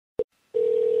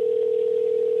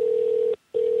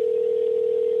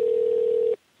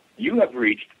You have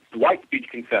reached Dwight Beach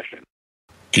Confession.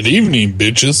 Good evening,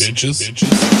 bitches. Hey,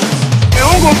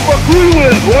 I'm gonna fuck who you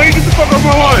is, boy. Get the fuck out of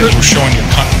my life. You're showing your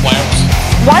cunt flaps.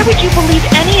 Why would you believe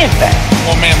any of this?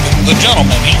 Well, ma'am, the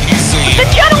gentleman, he's The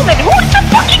gentleman? Who's the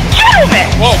fucking gentleman?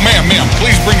 Well, ma'am,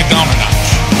 please bring it down a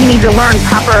notch. You need to learn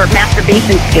proper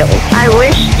masturbation skills. I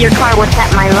wish your car was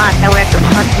at my lot. I would have to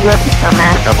fuck you up so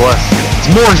much. God bless you. It's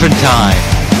morphin' time.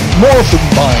 Morphin'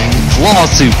 time.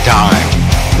 Lawsuit time.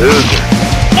 Loser.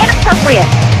 Inappropriate.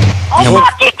 I'll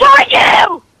fucking kill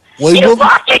you! Well, You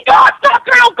fucking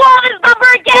cocksucker! I'll call this number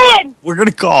again! We're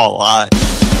gonna call a lot.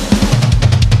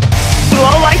 Low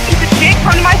life piece of shit,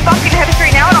 come to my fucking head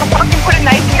straight now and I'll fucking put a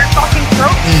knife in your fucking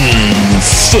throat.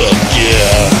 Fuck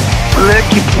yeah. Look,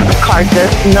 you piece of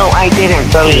carcass. No, I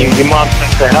didn't. Telling you, your mom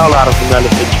sent the hell out of some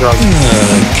elephant drunk.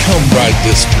 Come ride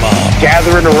this mom.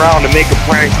 Gathering around to make a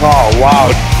prank call. Wow.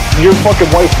 Your fucking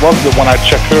wife loves it when I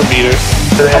check her meter.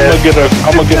 I'm gonna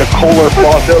get a Kohler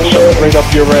faucet and shove it right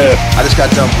up your ass. I just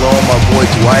got done blowing my boy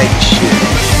Dwight and shit.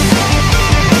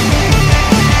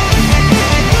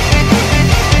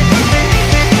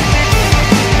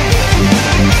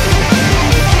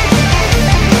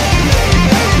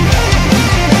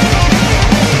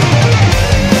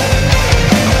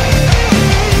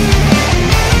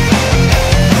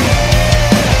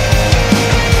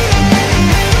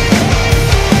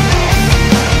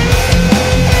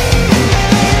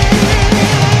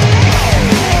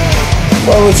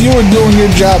 Well, if you were doing your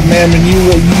job, ma'am, and you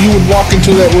would walk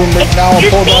into that room right now and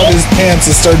pull out his pants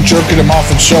and start jerking him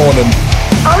off and showing him.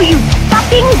 Oh, you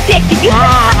fucking dick. Did you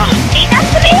say that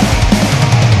to me?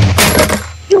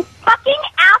 You fucking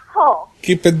asshole.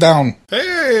 Keep it down.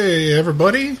 Hey,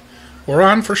 everybody. We're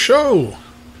on for show.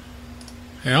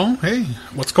 Hey,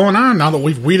 what's going on now that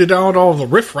we've weeded out all the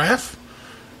riffraff?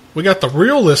 We got the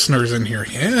real listeners in here.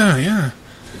 Yeah.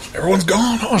 Everyone's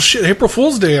gone. Oh, shit. April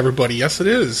Fool's Day, everybody. Yes, it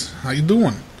is. How you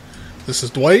doing? This is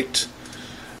Dwight.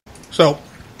 So,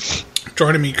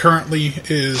 joining me currently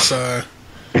is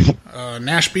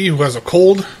Nashby, who has a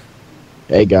cold.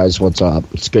 Hey, guys. What's up?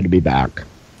 It's good to be back.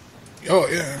 Oh,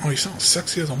 yeah. Oh, you sound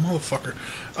sexy as a motherfucker.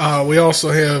 We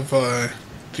also have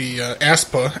the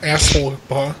Asshole.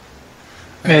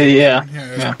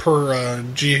 Yeah. Per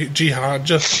Jihad.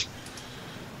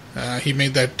 He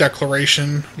made that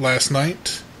declaration last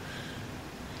night.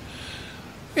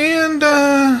 And,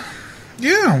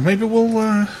 maybe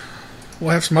we'll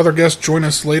have some other guests join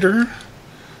us later.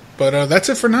 But that's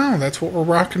it for now. That's what we're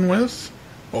rocking with.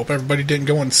 Hope everybody didn't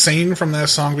go insane from that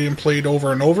song being played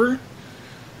over and over.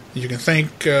 You can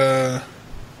thank,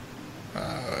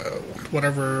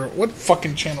 what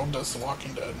fucking channel does The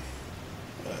Walking Dead?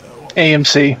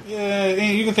 AMC. Yeah,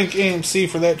 you can thank AMC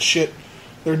for that shit.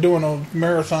 They're doing a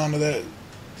marathon of that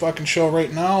fucking show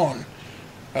right now, and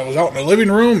I was out in the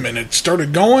living room, and it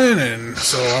started going, and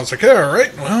so I was like, yeah,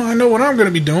 alright, well, I know what I'm going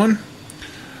to be doing.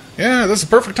 Yeah, this is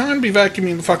the perfect time to be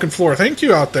vacuuming the fucking floor. Thank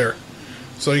you out there.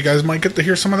 So you guys might get to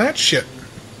hear some of that shit.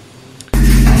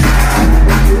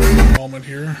 Moment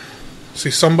here.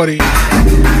 See, somebody's a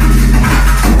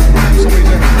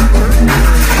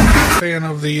fan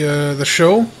of the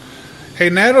show. Hey,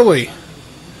 Natalie,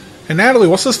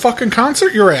 what's this fucking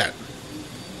concert you're at?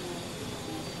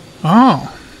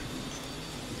 Oh,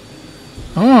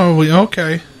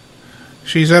 okay.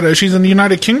 She's in the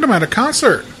United Kingdom at a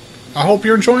concert. I hope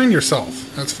you're enjoying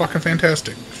yourself. That's fucking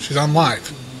fantastic. She's on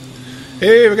live.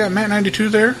 Hey, we got Matt92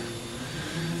 there.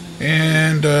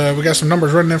 And we got some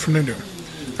numbers running in from Nunu.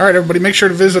 Alright, everybody, make sure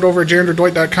to visit over at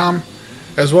janitordwight.com,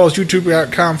 as well as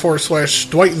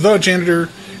youtube.com/DwightTheJanitor.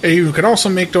 And you can also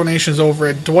make donations over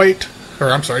at That's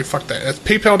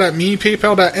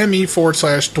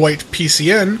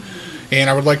paypal.me/DwightPCN. And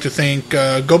I would like to thank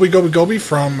Gobi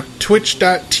from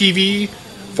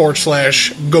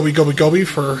twitch.tv/Gobi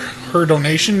for her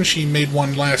donation. She made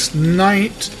one last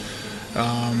night,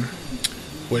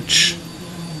 which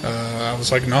I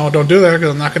was like, no, don't do that,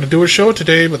 because I'm not going to do a show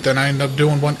today, but then I ended up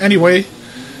doing one anyway.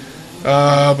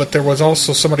 But there was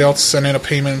also somebody else sent in a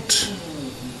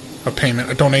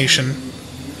donation.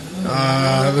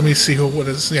 Let me see what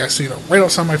is. Yeah, I see it right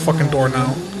outside my fucking door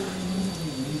now.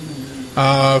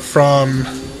 From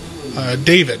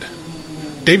David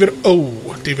O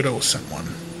sent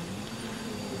one.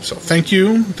 So thank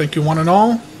you one and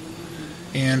all,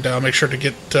 and make sure to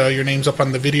get your names up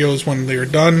on the videos when they're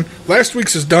done. Last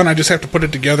week's is done. I just have to put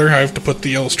it together. I have to put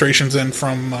the illustrations in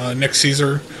from Nick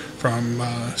Caesar from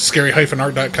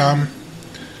scary-art.com.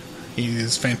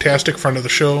 He's fantastic, friend of the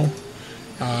show,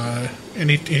 and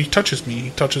he touches me. He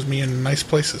touches me in nice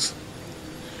places.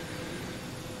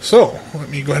 So, let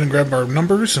me go ahead and grab our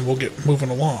numbers, and we'll get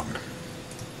moving along.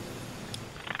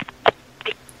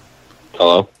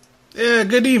 Hello? Yeah,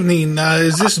 good evening.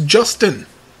 Is this Justin?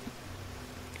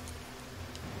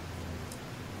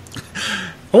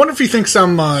 I wonder if he thinks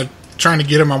I'm trying to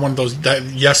get him on one of those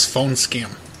yes phone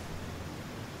scam.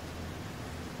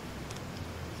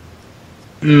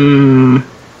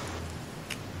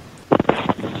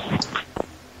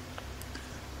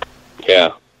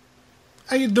 Yeah.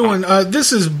 How you doing?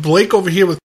 This is Blake over here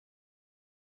with...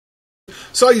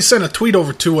 Saw you sent a tweet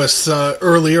over to us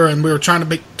earlier, and we were trying to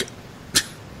make...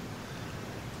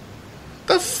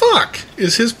 The fuck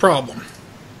is his problem?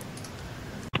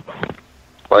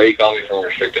 Why are you calling me from a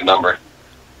restricted number?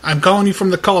 I'm calling you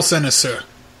from the call center, sir.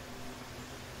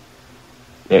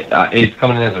 It's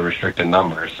coming in as a restricted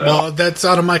number, so... Well, that's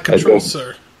out of my control,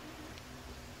 sir.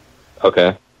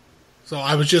 Okay. So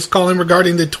I was just calling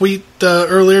regarding the tweet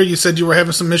earlier. You said you were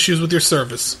having some issues with your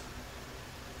service.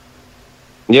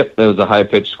 Yep, there was a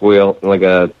high-pitched squeal, like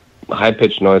a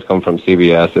high-pitched noise coming from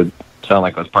CBS. It sounded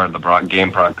like it was part of the game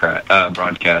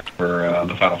broadcast for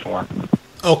the Final Four.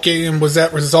 Okay, and was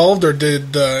that resolved, or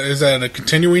is that a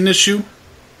continuing issue?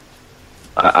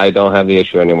 I don't have the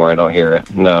issue anymore. I don't hear it.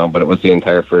 No, but it was the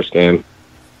entire first game.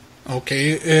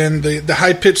 Okay, and the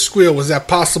high-pitched squeal, was that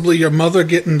possibly your mother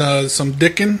getting some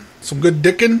dickin'? Some good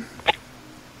dickin'?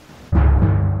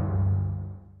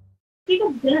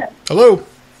 Hello?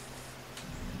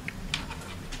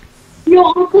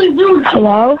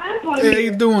 Hello? Hey, how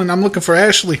you doing? I'm looking for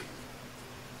Ashley.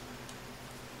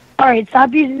 Alright,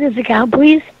 stop using this account,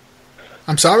 please.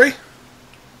 I'm sorry?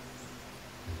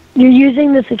 You're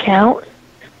using this account?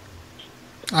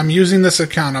 I'm using this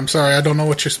account. I'm sorry, I don't know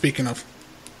what you're speaking of.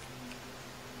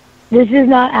 This is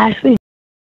not Ashley.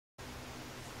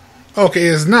 Okay,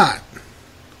 it's not.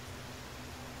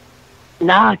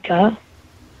 Naka.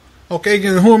 Okay,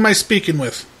 then who am I speaking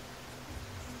with?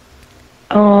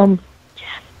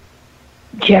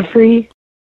 Jeffrey.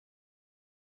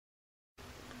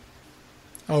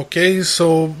 Okay,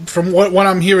 so from what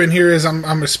I'm hearing here is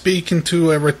I'm speaking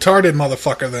to a retarded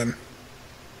motherfucker then.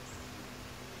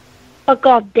 Fuck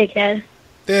off, dickhead.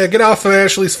 Yeah, get off of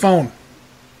Ashley's phone.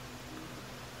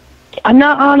 I'm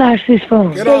not on Ashley's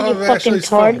phone. Get off of Ashley's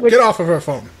phone. Get off of her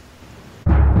phone.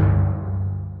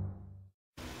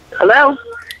 Hello?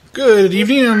 Good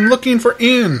evening, I'm looking for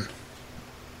Ann.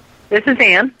 This is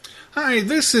Ann. Hi,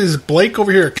 this is Blake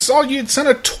over here. Saw you had sent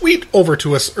a tweet over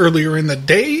to us earlier in the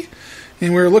day,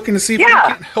 and we were looking to see if we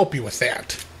can help you with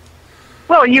that.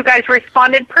 Well, you guys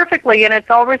responded perfectly, and it's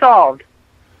all resolved.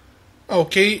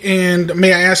 Okay, and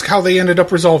may I ask how they ended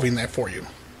up resolving that for you?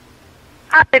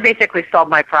 They basically solved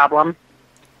my problem.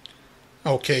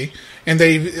 Okay, and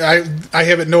I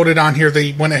have it noted on here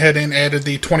they went ahead and added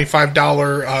the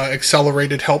 $25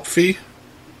 accelerated help fee.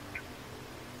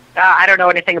 I don't know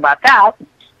anything about that.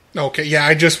 Okay, yeah,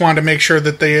 I just wanted to make sure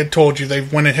that they had told you. They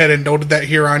went ahead and noted that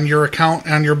here on your account,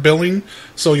 on your billing,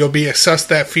 so you'll be assessed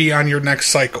that fee on your next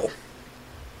cycle.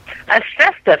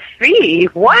 Assessed a fee?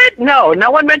 What? No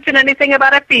one mentioned anything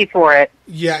about a fee for it.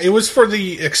 Yeah, it was for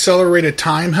the accelerated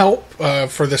time help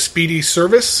for the speedy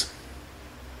service.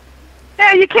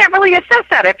 Yeah, you can't really assess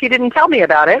that if you didn't tell me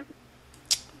about it.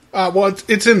 Well,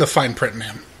 it's in the fine print,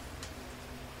 ma'am.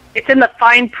 It's in the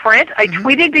fine print? I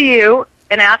tweeted to you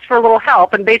and asked for a little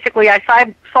help, and basically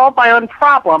I solved my own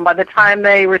problem by the time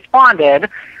they responded.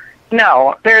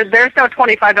 No, there's no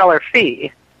 $25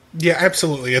 fee. Yeah,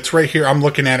 absolutely. It's right here. I'm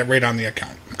looking at it right on the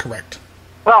account. Correct.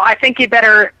 Well, I think you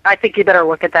better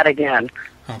look at that again.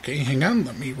 Okay, hang on.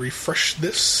 Let me refresh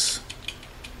this.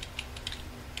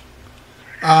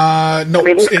 No,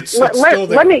 it's still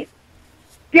there.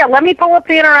 Let me pull up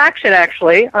the interaction,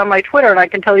 actually, on my Twitter, and I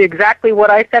can tell you exactly what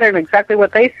I said and exactly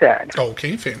what they said.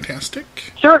 Okay, fantastic.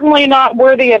 Certainly not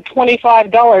worthy of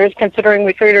 $25, considering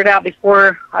we figured it out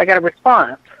before I got a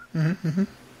response. Mm-hmm.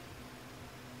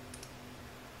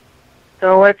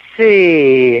 So let's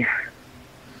see.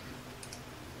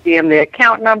 DM the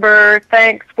account number.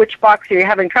 Thanks. Which box are you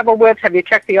having trouble with? Have you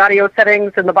checked the audio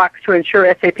settings in the box to ensure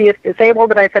SAP is disabled?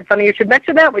 And I said, funny you should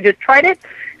mention that. We just tried it,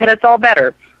 and it's all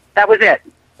better. That was it.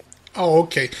 Oh,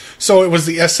 okay. So it was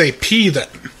the SAP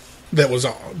that was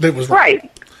wrong.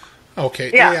 Right. Okay.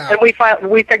 Yeah. And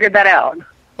we figured that out.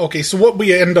 Okay. So what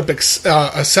we ended up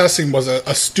assessing was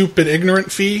a stupid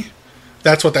ignorant fee.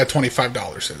 That's what that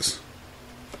 $25 is.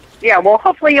 Yeah. Well,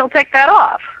 hopefully you'll take that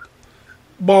off.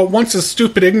 Well, once a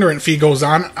stupid ignorant fee goes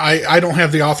on, I don't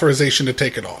have the authorization to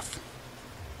take it off.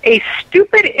 A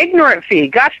stupid ignorant fee?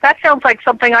 Gosh, that sounds like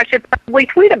something I should probably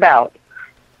tweet about.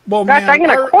 Well, gosh, I'm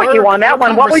going to quote you on that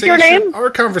one. What was your name?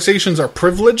 Our conversations are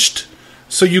privileged,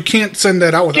 so you can't send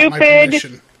that out without my permission.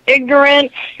 Stupid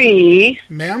ignorant fee.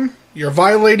 Ma'am? You're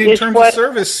violating Is terms what- of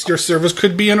service. Your service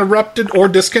could be interrupted or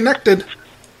disconnected.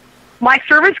 My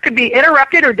service could be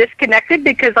interrupted or disconnected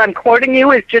because I'm quoting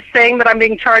you as just saying that I'm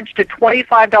being charged a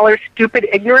 $25 stupid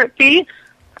ignorant fee.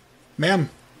 Ma'am.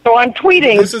 So I'm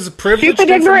tweeting. This is a privileged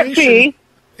stupid ignorant fee.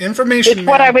 Information. It's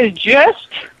what I ma'am. was just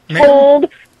Ma'am. told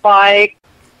by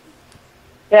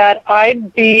that I'm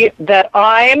being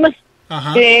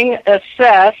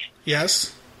assessed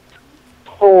Yes.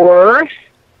 for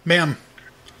Ma'am.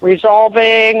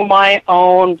 resolving my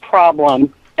own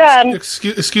problem. Done.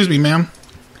 Excuse me, ma'am.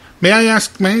 May I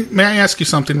ask you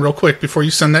something real quick before you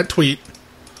send that tweet?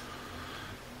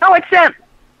 Oh, it's sent.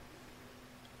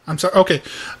 I'm sorry. Okay.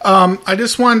 I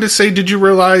just wanted to say, did you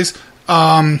realize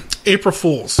April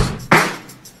Fools?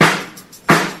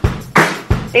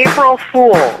 April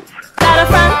Fools. Got a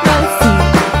front row seat.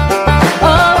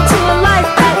 Oh, to a life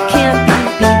that can't be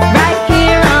beat. Right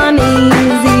here on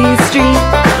Easy Street.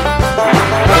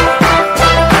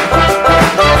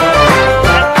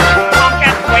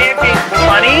 Comcast's way of being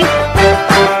funny.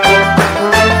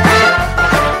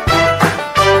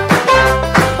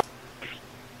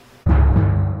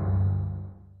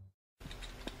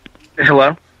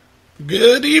 Hello?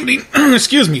 Good evening.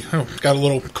 Excuse me. Oh, got a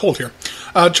little cold here.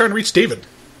 Trying to reach David.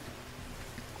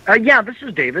 Yeah, this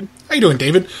is David. How you doing,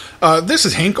 David? This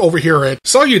is Hank over here at...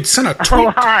 Saw you'd sent a tweet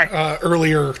hi.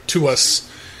 Earlier to us,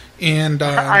 and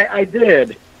I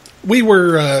did. we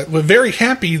were very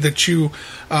happy that you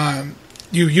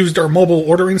used our mobile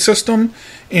ordering system,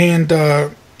 and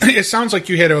it sounds like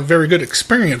you had a very good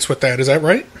experience with that. Is that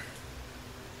right?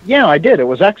 Yeah, I did. It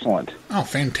was excellent. Oh,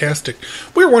 fantastic!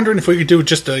 We were wondering if we could do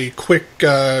just a quick,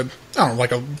 I don't know,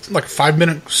 like a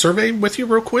 5-minute survey with you,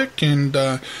 real quick, and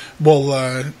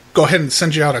we'll go ahead and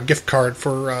send you out a gift card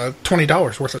for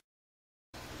 $20 worth of.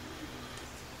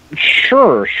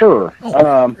 Sure.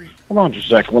 Oh, Hold on just a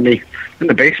second. I'm in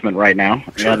the basement right now.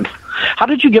 Sure. And how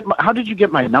did you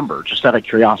get my number? Just out of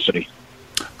curiosity.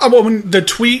 Well, when the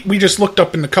tweet we just looked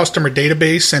up in the customer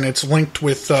database, and it's linked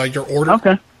with your order.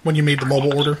 Okay. When you made the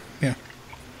mobile order, yeah.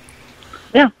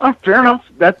 Yeah, fair enough.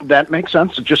 That makes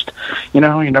sense. It just, you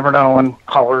never know on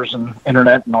callers and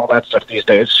internet and all that stuff these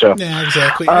days. So Yeah,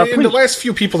 exactly. And the last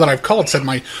few people that I've called said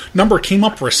my number came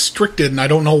up restricted, and I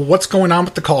don't know what's going on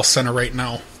with the call center right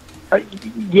now.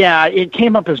 yeah, it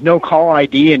came up as no call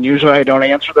ID, and usually I don't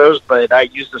answer those, but I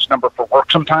use this number for work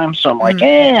sometimes, so I'm like,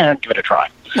 give it a try.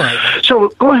 Right. So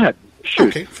go ahead. Shoot.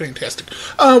 Okay, fantastic.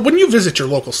 When you visit your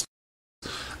local store,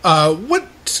 what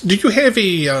do you have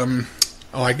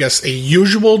a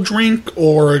usual drink,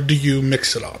 or do you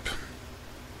mix it up?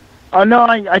 No,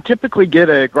 I typically get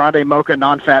a grande mocha,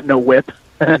 non-fat, no whip.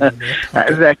 Okay.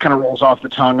 That kind of rolls off the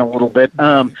tongue a little bit.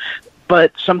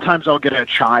 But sometimes I'll get a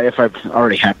chai if I've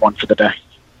already had one for the day.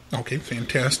 Okay,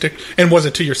 fantastic. And was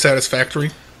it to your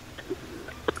satisfactory?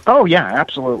 Oh, yeah,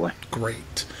 absolutely.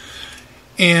 Great.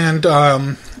 And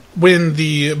when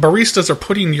the baristas are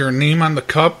putting your name on the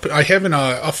cup, I have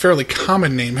a fairly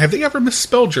common name. Have they ever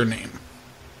misspelled your name?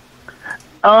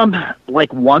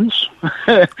 Like once.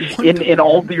 in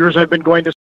all the years I've been going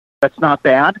to, that's not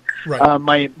bad. Right.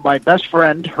 My best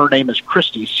friend, her name is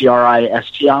Christy,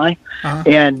 Christi,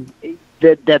 and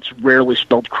that's rarely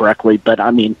spelled correctly. But I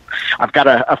mean, I've got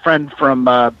a friend from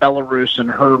Belarus,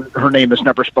 and her name is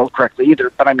never spelled correctly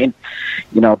either. But I mean,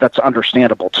 that's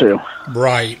understandable too.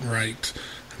 Right. Great.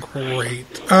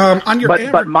 On your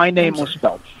but my name was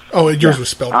spelled. Oh, yours was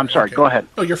spelled. I'm sorry. Okay. Go ahead.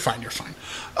 Oh, you're fine.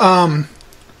 On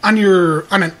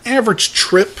an average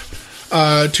trip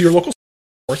to your local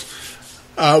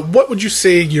store, what would you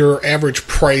say your average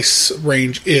price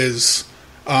range is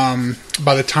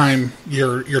by the time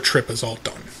your trip is all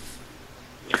done?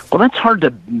 Well, that's hard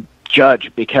to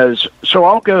judge because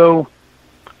I'll go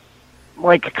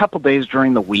like a couple days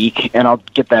during the week, and I'll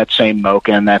get that same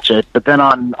mocha, and that's it. But then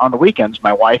on the weekends,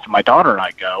 my wife and my daughter and I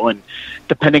go, and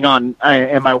depending on,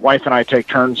 and my wife and I take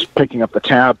turns picking up the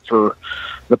tab for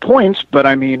the points. But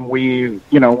I mean, we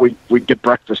get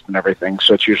breakfast and everything,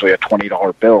 so it's usually a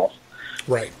 $20 bill.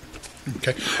 Right.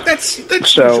 Okay. That's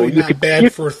so usually not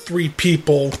bad for 3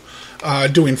 people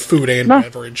doing food and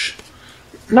beverage.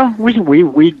 No,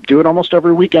 we do it almost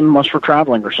every weekend unless we're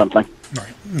traveling or something.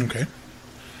 Right. Okay.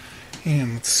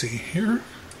 And let's see here.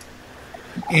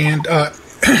 And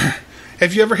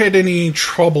have you ever had any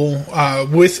trouble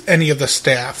with any of the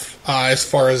staff as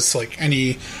far as like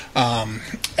any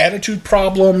attitude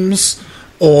problems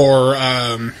or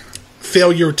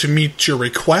failure to meet your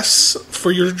requests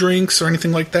for your drinks or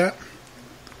anything like that?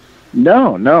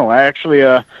 No. I actually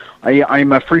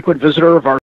I'm a frequent visitor of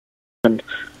our, and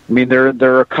I mean, there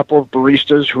are a couple of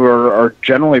baristas who are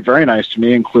generally very nice to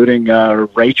me, including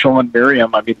Rachel and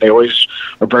Miriam. I mean, they always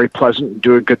are very pleasant and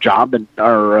do a good job and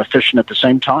are efficient at the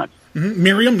same time. Mm-hmm.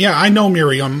 Miriam? Yeah, I know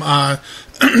Miriam.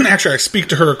 Actually, I speak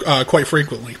to her quite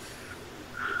frequently.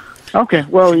 Okay,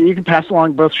 well, you can pass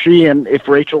along both she and if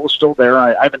Rachel is still there.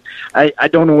 I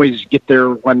don't always get there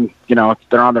when, if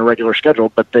they're on their regular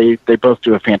schedule, but they both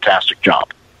do a fantastic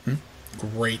job.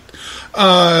 Great.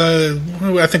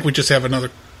 I think we just have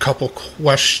another couple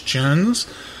questions.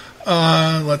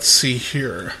 Let's see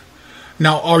here.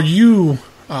 Now, are you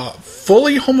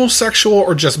fully homosexual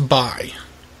or just bi?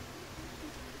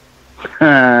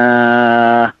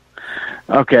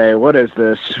 Okay, what is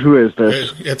this? Who is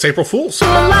this? It's April Fool's.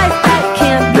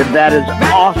 That is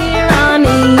awesome. On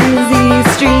Easy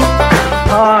Street.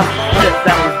 Oh, shit,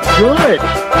 that was good.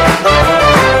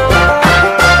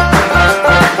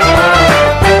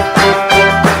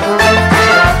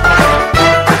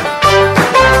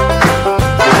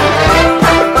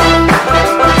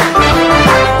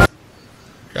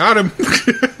 Got him.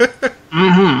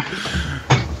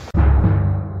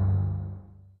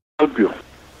 Help you.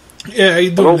 Yeah, how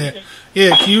you doing there?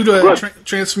 Yeah, can you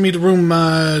transfer me to room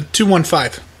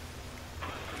 215?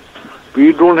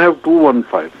 We don't have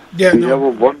 215. Yeah, we have a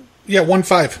 1. Yeah,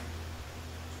 15.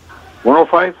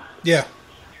 105? Yeah.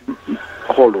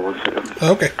 Hold on 1 second.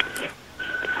 Okay.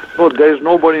 No, there is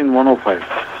nobody in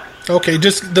 105. Okay,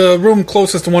 just the room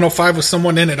closest to 105 with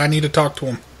someone in it. I need to talk to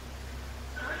him.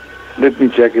 Let me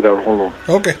check it out. Hold on.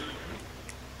 Okay.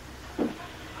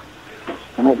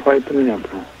 105 to me,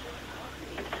 bro.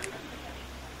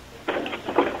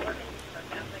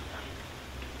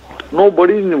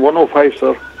 Nobody in 105,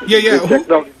 sir.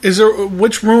 Yeah. Is there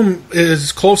which room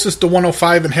is closest to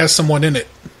 105 and has someone in it?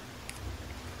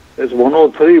 It's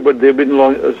 103, but they've been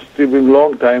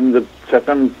long time. The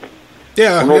second.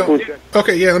 Yeah.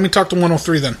 Okay. Yeah. Let me talk to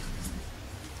 103 then.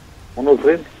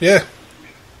 103. Yeah.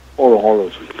 Hold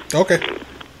on. Okay.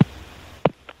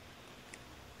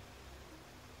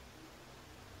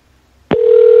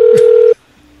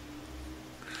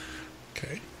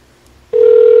 Okay.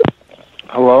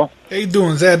 Hello? How you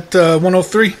doing? Is that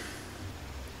 103?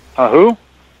 Who?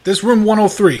 This room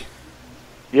 103.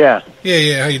 Yeah.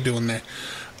 Yeah. How you doing there?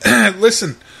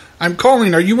 Listen, I'm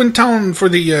calling. Are you in town for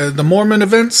the Mormon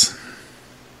events?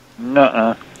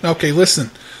 Nuh-uh. Okay,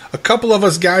 listen. A couple of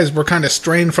us guys were kind of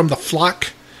straying from the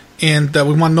flock, and we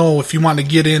want to know if you want to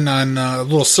get in on a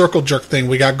little circle jerk thing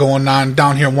we got going on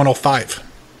down here in 105.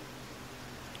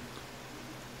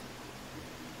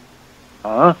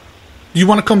 Huh? You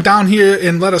want to come down here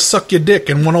and let us suck your dick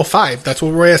in 105? That's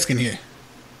what we're asking here.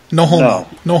 No homo.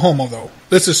 No homo, though.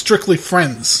 This is strictly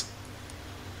friends.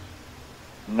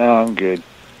 No, I'm good.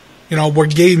 We're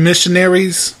gay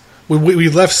missionaries. We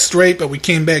left straight, but we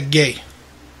came back gay.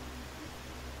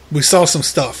 We saw some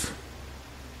stuff.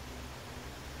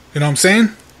 You know what I'm saying?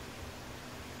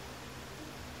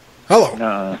 Hello.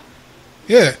 No.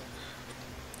 Yeah.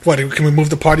 What, can we move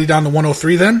the party down to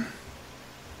 103 then?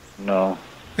 No.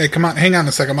 Hey, come on. Hang on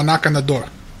a second. I'm going to knock on the door.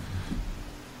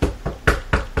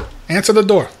 Answer the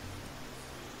door.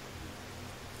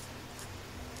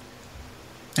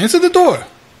 Answer the door.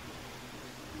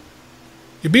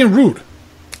 You're being rude.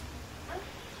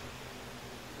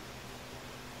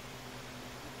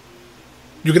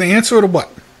 You going to answer it or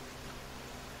what?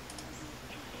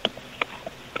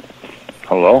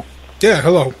 Hello? Yeah,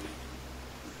 hello.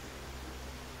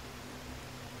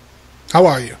 How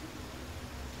are you?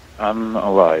 I'm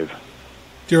alive.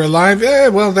 You're alive? Yeah,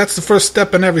 well, that's the first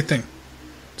step in everything.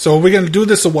 So are we going to do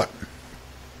this or what?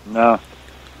 No.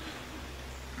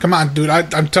 Come on, dude.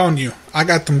 I'm telling you. I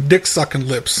got them dick-sucking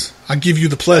lips. I'll give you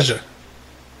the pleasure.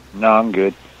 No, I'm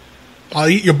good. I'll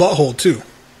eat your butthole, too.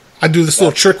 I do this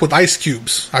little trick with ice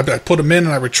cubes. I put them in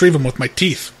and I retrieve them with my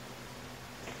teeth.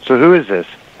 So who is this?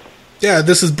 Yeah,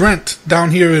 this is Brent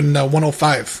down here in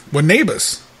 105. We're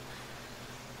neighbors.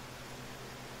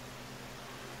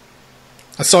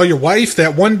 I saw your wife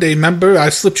that one day, remember? I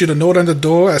slipped you the note on the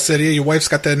door. I said, yeah, your wife's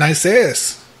got that nice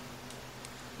ass.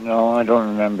 No, I don't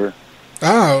remember.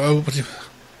 Oh,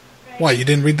 why, you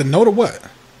didn't read the note or what?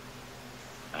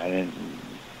 I didn't.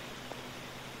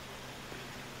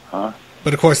 Huh?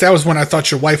 But of course, that was when I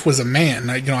thought your wife was a man.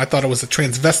 I thought it was a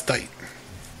transvestite.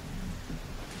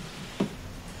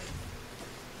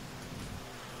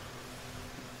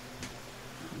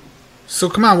 So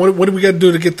come on, what do we got to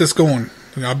do to get this going?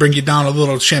 I'll bring you down a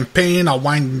little champagne. I'll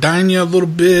wine and dine you a little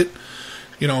bit.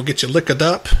 Get you liquored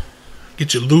up.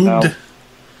 Get you lubed.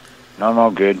 No, I'm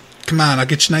all good. Come on, I'll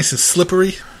get you nice and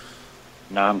slippery.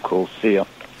 No, I'm cool. See ya.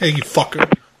 Hey, you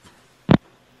fucker.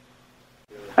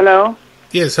 Hello?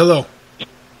 Yes, hello.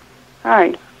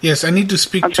 Hi. Yes, I need to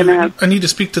speak How can I to help? I need to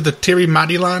speak to the Terry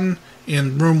Madilan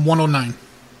in room 109.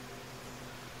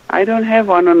 I don't have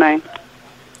 109.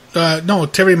 No,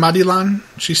 Terry Madilan.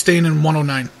 She's staying in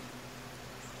 109.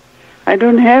 I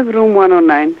don't have room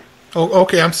 109. Oh,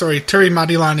 okay. I'm sorry. Terry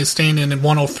Madilan is staying in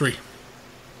 103.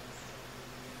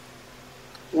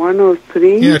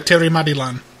 103? Yeah, Terry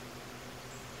Madilan.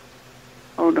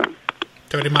 Hold on.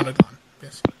 Terry Madilan.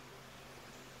 Yes.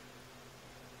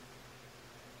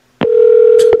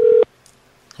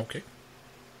 Okay.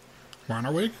 We're on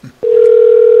our way.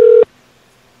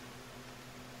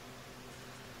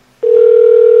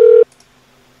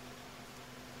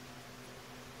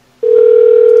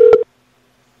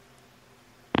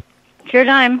 Your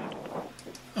time.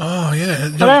 Oh, yeah.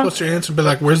 You're Hello? supposed to answer and be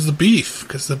like, where's the beef?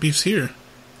 Because the beef's here.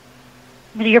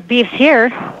 Your beef's here.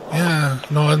 Yeah.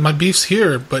 No, my beef's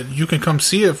here, but you can come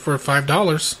see it for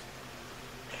 $5.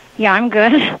 Yeah, I'm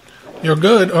good. You're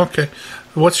good? Okay.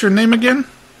 What's your name again?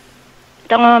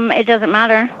 It doesn't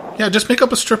matter. Yeah, just make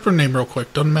up a stripper name real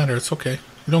quick. Doesn't matter. It's okay.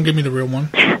 You don't give me the real one.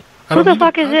 Who the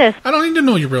fuck is this? I don't need to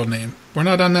know your real name. We're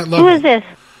not on that level. Who is this?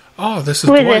 Oh, this is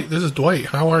Who is Dwight. this? This is Dwight.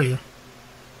 How are you?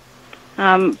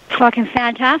 Fucking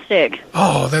fantastic.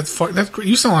 Oh, that's great.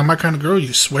 You sound like my kind of girl.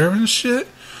 You swear and shit.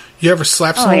 You ever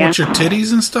slap someone yeah. with your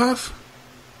titties and stuff?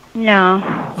 No.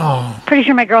 Oh. Pretty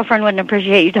sure my girlfriend wouldn't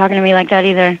appreciate you talking to me like that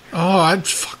either. Oh, I'd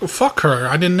fuck her.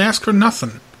 I didn't ask her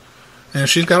nothing. And if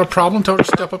she's got a problem, tell her to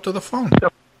step up to the phone.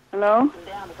 Hello?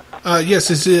 Yes,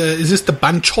 is this the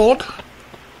Banchod?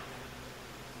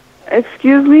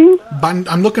 Excuse me?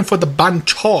 I'm looking for the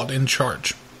Banchod in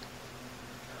charge.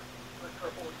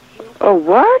 Oh,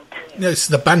 what? Yes,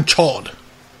 the Banchod.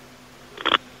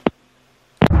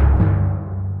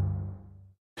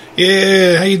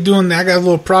 Yeah, how you doing? I got a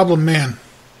little problem, man.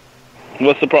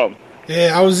 What's the problem?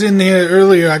 Yeah, I was in here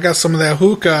earlier. I got some of that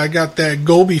hookah. I got that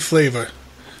Gobi flavor.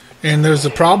 And there's a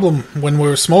problem when we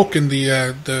were smoking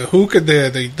the hookah there.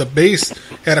 The base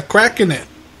had a crack in it.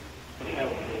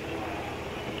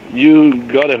 You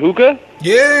got a hookah?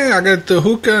 Yeah, I got the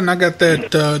hookah and I got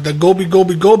that the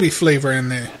Gobi flavor in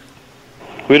there.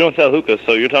 We don't sell hookah,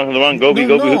 so you're talking the wrong Gobi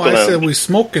No, hookah I lounge. said we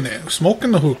smoking it.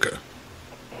 Smoking the hookah.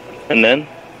 And then?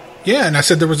 Yeah, and I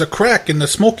said there was a crack in the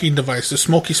smoking device, the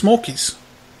smokies.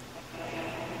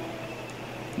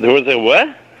 There was a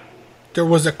what? There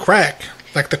was a crack.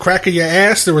 Like the crack of your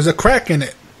ass, there was a crack in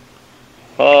it.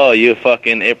 Oh, you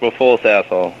fucking April Fool's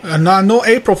asshole. No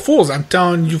April Fools. I'm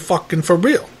telling you fucking for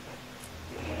real.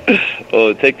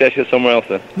 Oh, take that shit somewhere else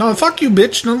then. No, fuck you,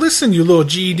 bitch. Now listen, you little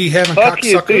GED having Fuck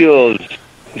you, cocksucker. you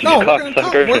No,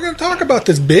 cocksucker. we're gonna talk about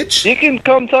this, bitch. You can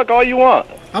come talk all you want.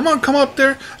 I'm gonna come up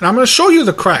there and I'm gonna show you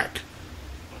the crack.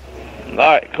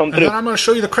 Alright, come And through. then I'm gonna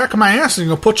show you the crack of my ass and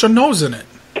you're gonna put your nose in it.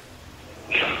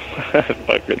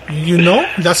 Fuck it. You know?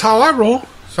 That's how I roll.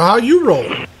 So how you roll?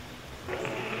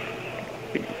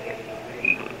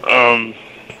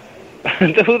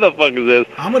 Who the fuck is this?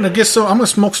 I'm gonna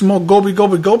smoke some more Gobi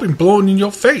and blow it in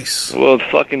your face. Well,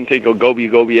 fucking take a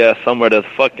Gobi ass somewhere to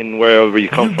fucking wherever you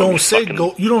come You from. don't say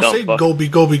fucking you don't dumb say fuck.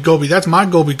 Gobi. That's my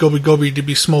Gobi to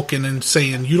be smoking and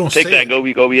saying. You don't Take say that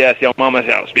Gobi ass your mama's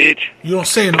house, bitch. You don't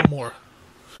say it no more.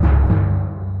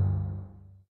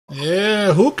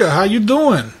 Yeah, hookah, how you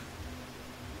doing?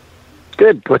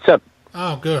 Good. What's up?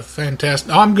 Oh, good,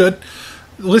 fantastic. Oh, I'm good.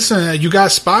 Listen, you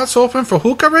got spots open for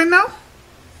hookah right now?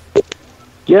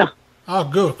 Yeah. Oh,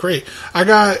 good, great. I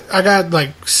got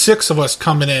like 6 of us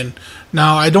coming in.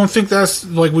 Now, I don't think that's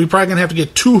like we probably gonna have to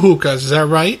get 2 hookahs. Is that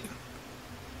right?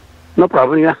 No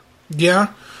problem. Yeah. Yeah.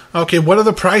 Okay. What are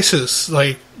the prices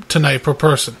like tonight per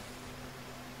person?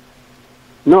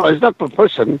 No, it's not per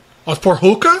person. Oh, it's per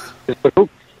hookah? It's per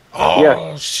hookah. Oh,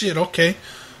 Yes. shit, okay.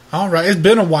 All right, it's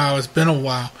been a while.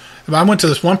 I went to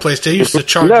this one place, they used to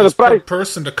charge No, the us per price-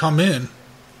 person to come in.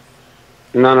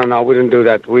 No, we didn't do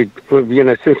that. We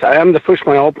since I am the first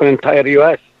one open in entire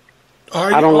U.S.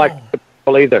 Are I don't you? like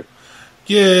people either.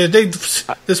 Yeah,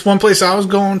 this one place I was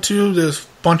going to, this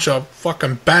bunch of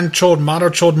fucking banchod,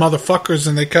 mato-chod motherfuckers,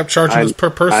 and they kept charging us per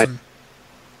person.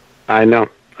 I know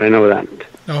that.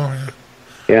 Oh, yeah.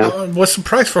 Yeah. What's the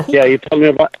price for hookah? Yeah, you told me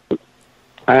about.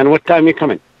 And what time you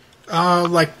coming?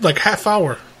 Like half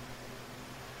hour.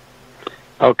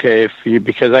 Okay,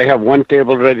 because I have one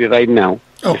table ready right now.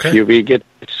 Okay. If you will get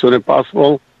it as soon as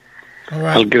possible, All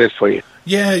right. I'll get it for you.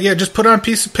 Yeah, just put it on a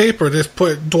piece of paper. Just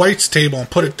put Dwight's table and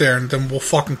put it there, and then we'll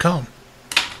fucking come.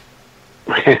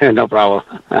 No problem.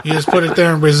 You just put it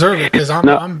there and reserve it, because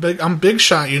I'm big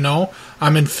shot, you know.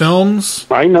 I'm in films.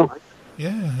 I know.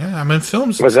 Yeah, I'm in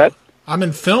films. What's that? I'm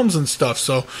in films and stuff,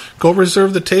 so go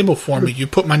reserve the table for me. You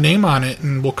put my name on it,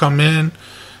 and we'll come in.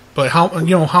 But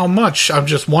how much? I'm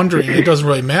just wondering. It doesn't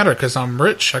really matter because I'm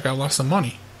rich. I got lots of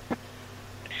money.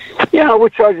 Yeah, we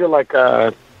charge you like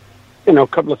a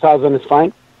couple of thousand is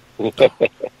fine.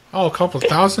 Oh, a couple of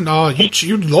thousand? Oh,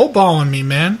 you lowballing me,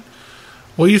 man.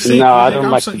 Well, you think? No, you I think don't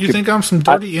I'm like some, to you keep- think I'm some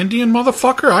dirty Indian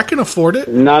motherfucker? I can afford it.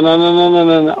 No.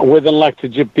 We don't like to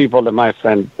give people to my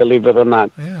friend, believe it or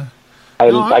not. Yeah.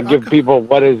 I give people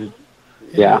what is,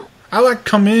 yeah. I like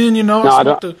come in, No,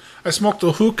 I smoke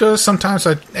the hookah. Sometimes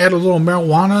I add a little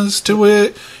marijuanas to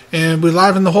it, and we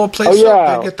liven the whole place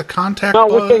up. I get the contact No,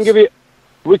 buzz.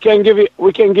 we can give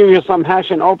you some hash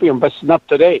and opium, but it's not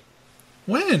today.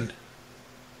 When?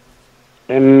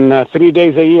 In 3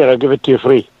 days a year, I'll give it to you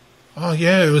free. Oh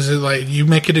yeah, was it like you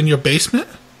make it in your basement?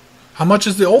 How much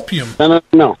is the opium?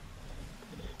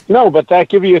 No, but I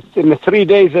give you in the 3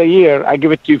 days a year. I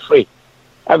give it to you free.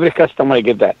 Every customer I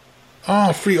get that.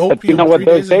 Oh, free opium. But you know what 3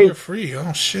 those days a year days? free.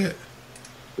 Oh shit.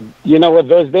 You know what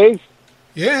those days?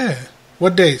 Yeah.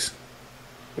 What days?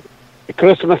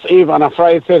 Christmas Eve on a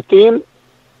Friday 13th,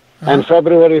 and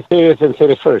February 30th and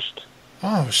 31st.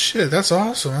 Oh shit, that's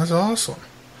awesome. That's awesome.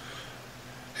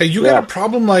 Hey, you got a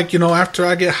problem like, after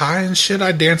I get high and shit,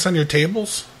 I dance on your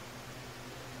tables?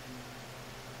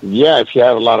 Yeah, if you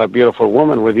have a lot of beautiful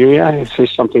women with you, yeah, it's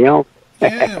just something else.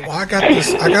 Yeah, well, I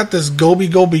got this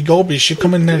Gobi. She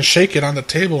come in there and shake it on the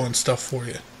table and stuff for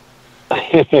you.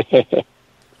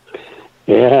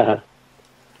 Yeah.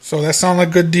 So that sound like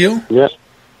a good deal?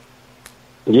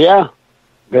 Yeah,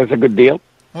 that's a good deal.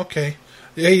 Okay.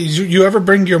 Hey, you ever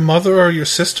bring your mother or your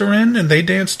sister in and they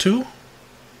dance too?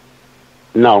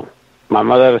 No, my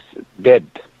mother is dead.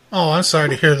 Oh, I'm sorry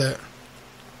to hear that.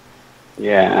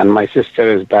 Yeah, and my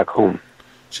sister is back home.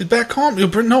 She's back home.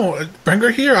 Bring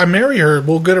her here. I marry her.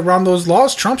 We'll get around those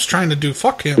laws Trump's trying to do.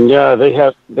 Fuck him. Yeah,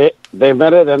 they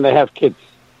married and they have kids.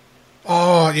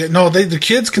 Oh, yeah. No, the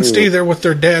kids can stay there with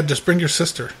their dad. Just bring your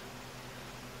sister.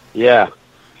 Yeah.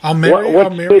 I'll marry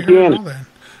What her state you and in? all that.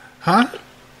 Huh?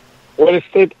 Where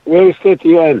state are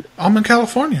you in? I'm in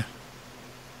California.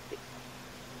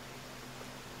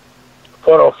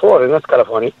 404 in West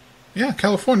California. Yeah,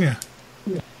 California.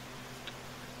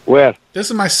 Where?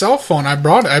 This is my cell phone. I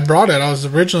brought it. I was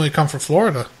originally come from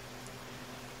Florida.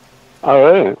 Oh,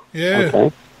 really? Yeah.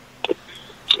 Okay.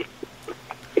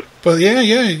 But yeah.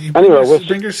 You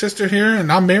bring your sister here,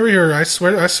 and I'll marry her. I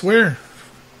swear.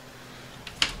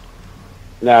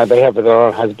 No, they have their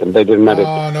own husband. They didn't marry.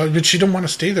 Oh no, but she don't want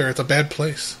to stay there. It's a bad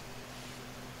place.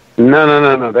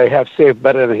 No. They have safe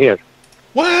better than here.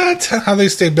 What? How they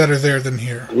stay better there than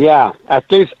here? Yeah, at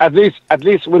least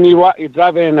when you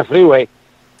drive in the freeway,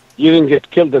 you didn't get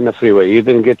killed in the freeway. You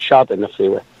didn't get shot in the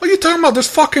freeway. What are you talking about? There's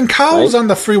fucking cows on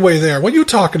the freeway there. What are you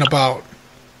talking about?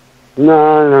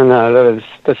 No.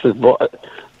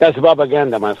 That's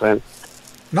propaganda, my friend.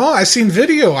 No, I seen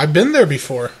video. I've been there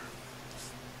before.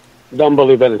 Don't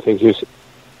believe anything you see.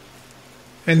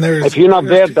 And if you're not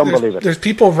there, don't believe it. There's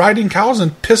people riding cows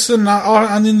and pissing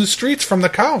on in the streets from the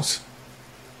cows.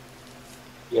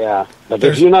 Yeah, but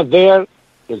if you're not there,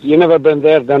 if you've never been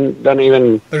there, then don't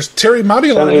even. There's Terry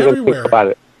Madilan everywhere. Think about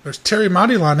it. There's Terry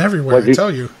Madilan everywhere. I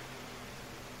tell you.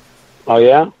 Oh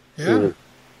yeah. Yeah.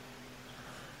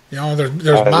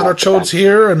 There's Mato Chodes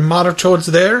here and Mato Chodes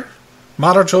there.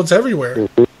 Mato Chodes everywhere.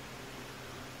 Mm-hmm.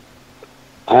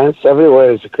 It's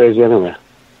everywhere. It's crazy anywhere.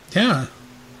 Yeah.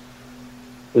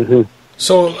 Mm-hmm.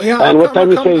 So yeah. And what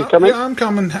time you say you're coming? Yeah, I'm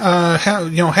coming.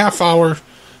 Half hour,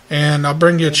 and I'll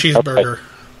bring you a cheeseburger.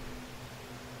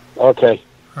 Okay.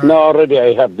 Right. No, already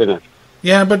I have dinner.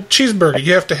 Yeah, but cheeseburger,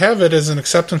 you have to have it as an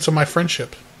acceptance of my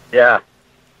friendship. Yeah.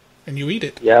 And you eat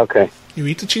it. Yeah. Okay. You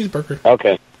eat the cheeseburger.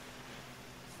 Okay.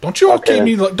 Don't you okay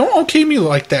me? Don't okay me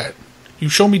like that. You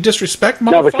show me disrespect,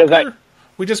 motherfucker. No, because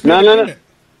we just made an agreement.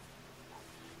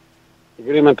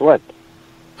 Agreement what?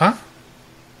 Huh?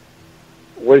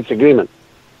 What is agreement?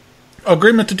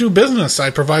 Agreement to do business. I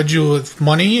provide you with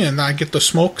money, and I get the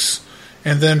smokes,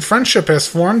 and then friendship has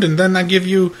formed, and then I give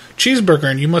you cheeseburger,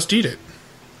 and you must eat it.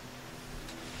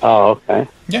 Oh, okay.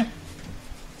 Yeah.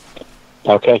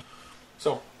 Okay.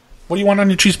 So, what do you want on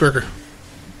your cheeseburger?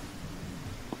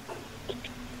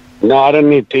 No, I don't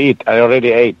need to eat. I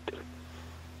already ate.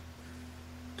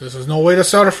 This is no way to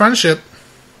start a friendship.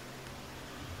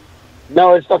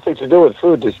 No, it's nothing to do with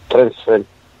food. It's transfer.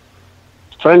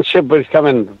 Friendship is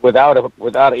coming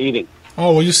without eating.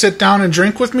 Oh, will you sit down and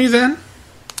drink with me then?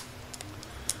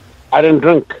 I didn't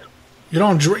drink. You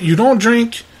don't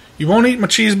drink. You won't eat my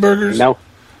cheeseburgers. No.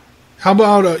 How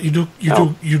about you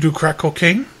do crack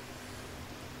cocaine?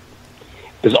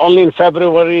 It's only in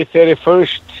February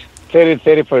 31st.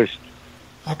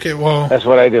 Okay, well... That's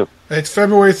what I do. It's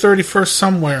February 31st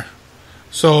somewhere.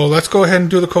 So let's go ahead and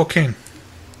do the cocaine.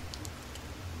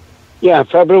 Yeah,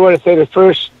 February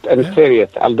 31st and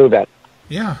 30th. I'll do that.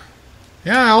 Yeah.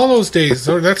 Yeah, all those days.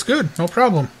 So that's good. No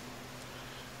problem.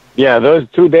 Yeah, those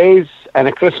 2 days and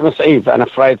a Christmas Eve and a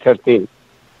Friday 13th.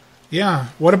 Yeah.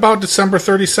 What about December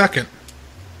 32nd?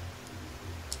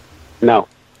 No.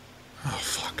 Oh,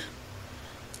 fuck.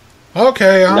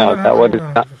 Okay. No, that one is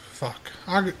not. Fuck.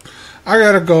 I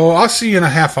gotta go. I'll see you in a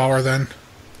half hour then.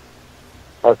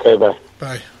 Okay, bye.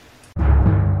 Bye.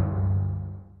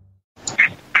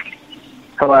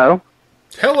 Hello?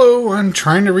 Hello, I'm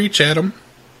trying to reach Adam.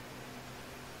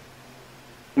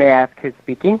 May I ask who's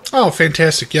speaking? Oh,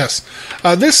 fantastic, yes.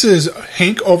 This is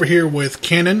Hank over here with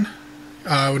Canon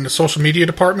in the social media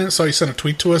department. So you sent a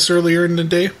tweet to us earlier in the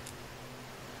day.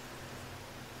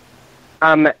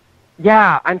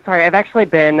 Yeah, I'm sorry. I've actually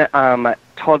been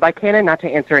told by Canon not to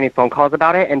answer any phone calls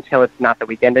about it until it's not the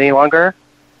weekend any longer.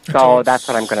 So that's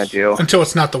what I'm going to do. Until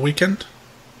it's not the weekend?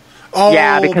 Oh,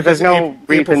 yeah, because there's no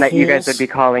reason April that you guys Fools? would be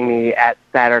calling me at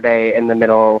Saturday in the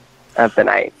middle of the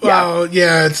night. Well,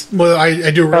 yeah,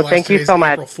 I do realize thank you today's so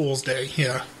much. April Fool's Day,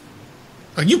 yeah.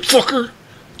 You fucker!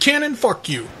 Canon, fuck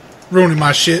you. Ruining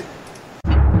my shit.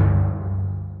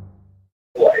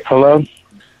 Hello?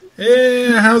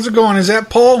 Hey, how's it going? Is that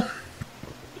Paul?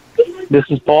 This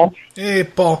is Paul. Hey,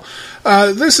 Paul.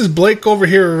 This is Blake over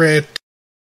here at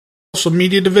Social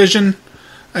Media Division,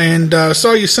 and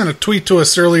saw you sent a tweet to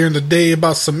us earlier in the day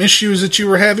about some issues that you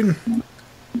were having.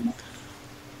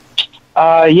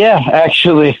 Yeah,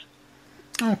 actually.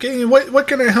 Okay, what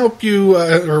can I help you,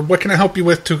 or what can I help you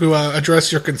with to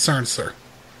address your concerns, sir?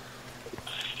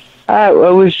 I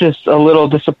was just a little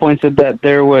disappointed that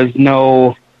there was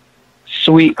no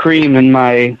sweet cream in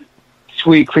my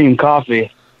sweet cream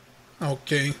coffee.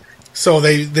 Okay, so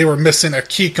they were missing a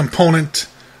key component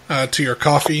to your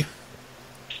coffee?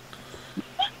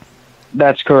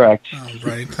 That's correct. All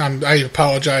right. I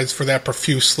apologize for that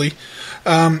profusely.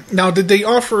 Now, did they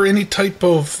offer any type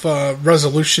of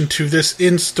resolution to this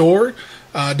in-store?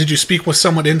 Did you speak with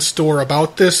someone in-store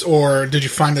about this, or did you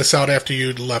find this out after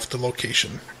you'd left the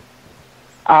location?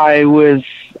 I was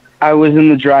in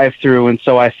the drive-thru, and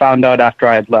so I found out after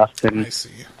I had left, and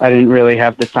I didn't really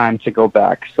have the time to go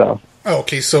back. So.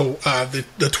 Okay, so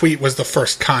the tweet was the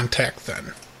first contact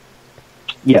then?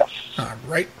 Yes. All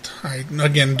right. I,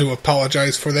 again, do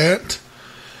apologize for that.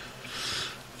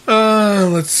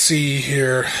 Let's see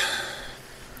here.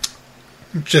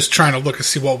 I'm just trying to look and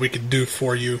see what we could do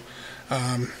for you.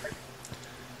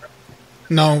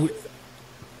 Now,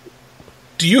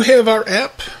 do you have our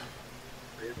app?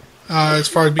 As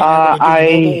far as being able to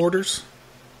do mobile orders?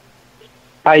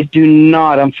 I do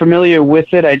not. I'm familiar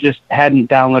with it. I just hadn't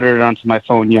downloaded it onto my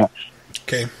phone yet.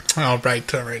 Okay. All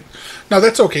right. No,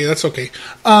 that's okay.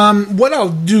 What I'll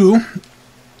do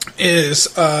is,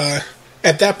 at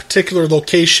that particular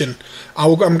location,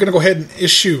 I'm going to go ahead and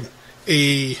issue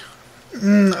a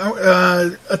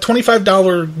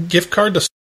 $25 gift card to,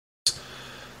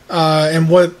 and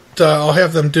what I'll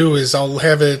have them do is I'll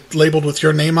have it labeled with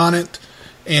your name on it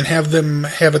and have them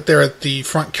have it there at the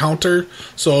front counter.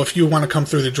 So if you want to come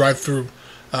through the drive-thru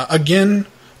again,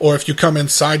 or if you come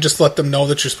inside, just let them know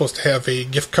that you're supposed to have a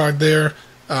gift card there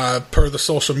per the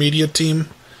social media team,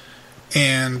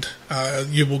 and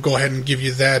you will go ahead and give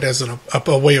you that as a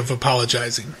way of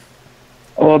apologizing.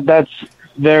 Well, that's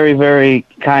very, very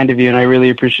kind of you, and I really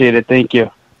appreciate it. Thank you.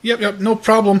 Yep, no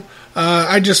problem.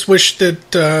 I just wish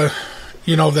that,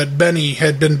 that Benny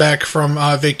had been back from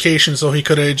vacation so he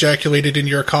could have ejaculated in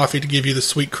your coffee to give you the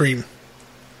sweet cream.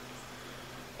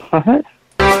 Uh-huh.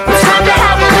 It's time to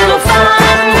have a little fun.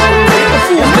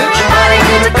 Everybody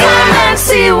need to come and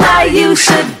see why you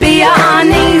should be on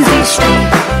Easy Street.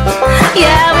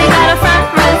 Yeah, we got a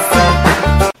front row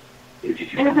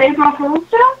seat. Is April Fool's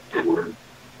Day?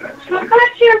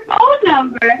 What's your phone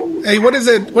number? Hey, what is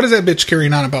that bitch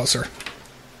carrying on about, sir?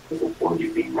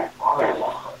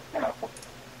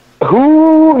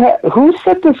 Who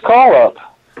set this call up?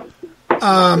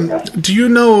 Do you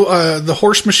know the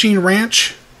Horse Machine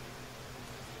Ranch?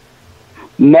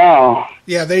 No.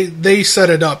 Yeah, they set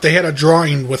it up. They had a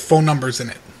drawing with phone numbers in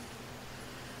it.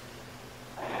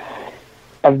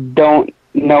 I don't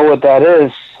know what that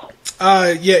is.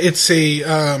 Yeah, it's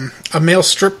a male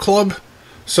strip club.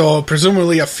 So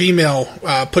presumably a female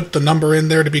put the number in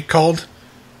there to be called.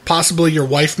 Possibly your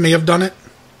wife may have done it.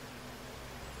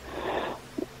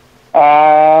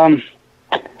 I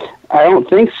don't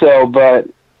think so, but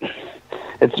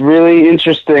it's really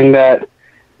interesting that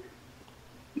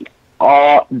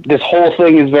this whole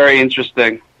thing is very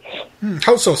interesting.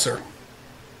 How so, sir?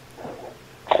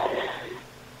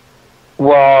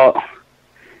 Well,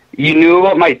 you knew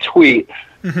about my tweet.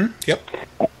 Mm-hmm. Yep.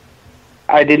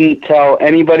 I didn't tell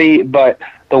anybody but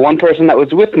the one person that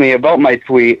was with me about my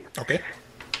tweet. Okay.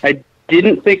 I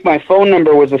didn't think my phone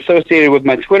number was associated with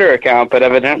my Twitter account, but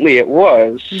evidently it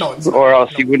was. No, it's or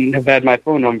else you wouldn't have had my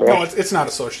phone number. No, it's not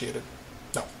associated.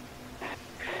 No.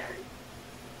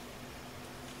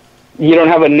 You don't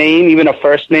have a name, even a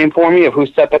first name for me of who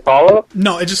set the call up?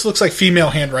 No, it just looks like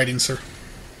female handwriting, sir.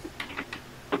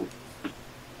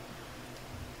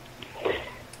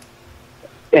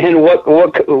 And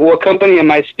what company am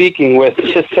I speaking with,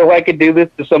 just so I could do this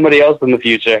to somebody else in the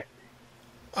future?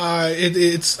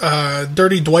 It's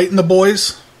Dirty Dwight and the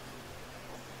Boys.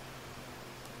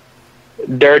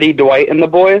 Dirty Dwight and the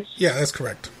Boys? Yeah, that's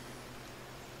correct.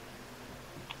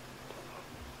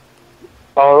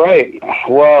 All right.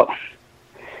 Well,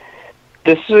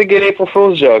 this is a good April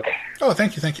Fool's joke. Oh,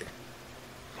 thank you, thank you.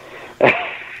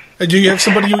 Do you have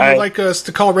somebody you would like us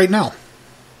to call right now?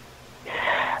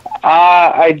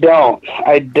 I don't,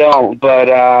 but,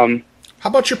 How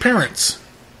about your parents?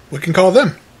 We can call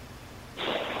them.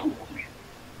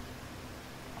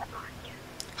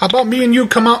 How about me and you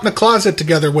come out in the closet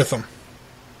together with them?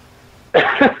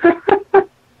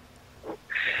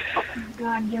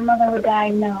 God, your mother would die,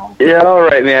 no. Yeah, all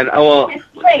right, man.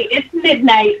 It's late. It's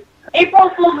midnight. April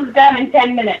Fool's is done in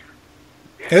 10 minutes.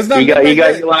 It's not you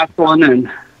got your last one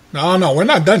in. No, we're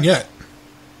not done yet.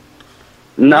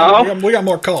 No? We got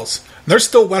more calls. There's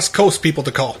still West Coast people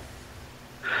to call.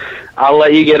 I'll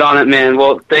let you get on it, man.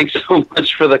 Well, thanks so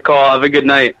much for the call. Have a good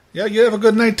night. Yeah, you have a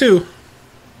good night, too.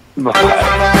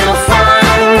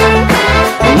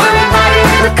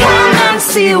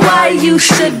 See why you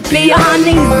should be on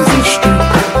Easy Street.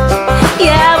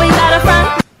 Yeah, we got a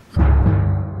front.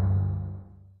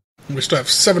 We still have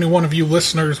 71 of you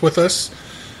listeners with us.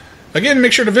 Again,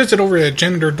 make sure to visit over at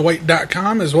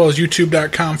janitordwight.com as well as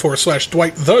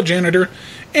youtube.com/DwightTheJanitor.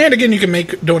 And again, you can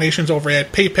make donations over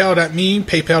at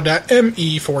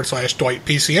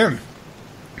paypal.me/DwightPCN.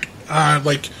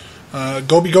 Like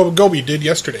Gobi did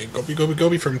yesterday.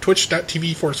 Gobi from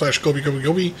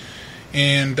twitch.tv/Gobi.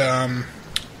 And,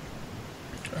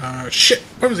 shit,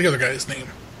 what was the other guy's name?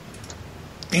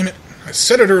 Damn it, I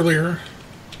said it earlier.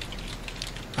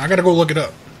 I gotta go look it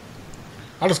up.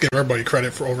 I'll just give everybody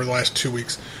credit for over the last 2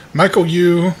 weeks. Michael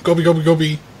Yu,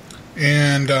 Gobi,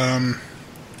 and,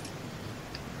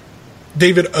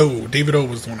 David O. David O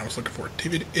was the one I was looking for.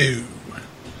 David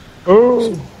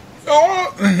O.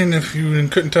 Oh! And if you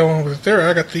couldn't tell I was there,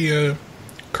 I got the,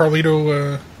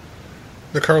 Carlito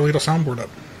soundboard up.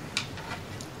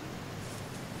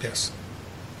 Yes.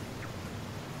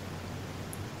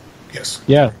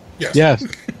 Yeah. Yes. Yes.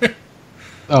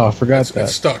 Oh, I forgot that.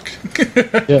 It's stuck.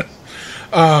 Yeah.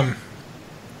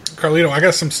 Carlito, I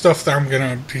got some stuff that I'm going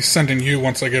to be sending you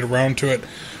once I get around to it.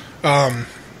 I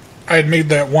had made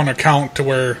that one account to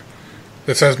where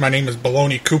it says my name is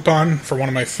Baloney Coupon for one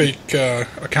of my fake Yeah.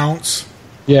 accounts.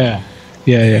 Yeah.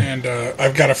 And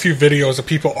I've got a few videos of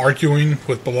people arguing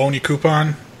with Baloney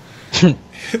Coupon.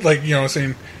 Like,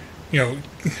 saying,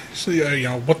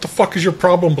 what the fuck is your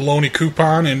problem, Baloney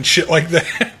Coupon, and shit like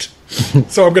that.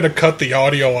 So I'm going to cut the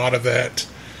audio out of that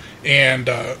and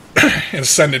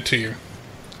send it to you.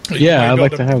 Yeah, I'd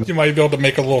like to have it. You might be able to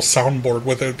make a little soundboard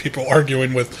with it, people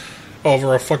arguing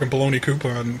over a fucking Baloney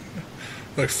Coupon.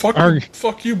 Like, fuck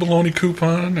you, Baloney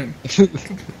Coupon, and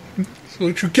so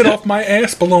you get off my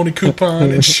ass, Baloney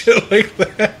Coupon, and shit like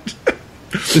that.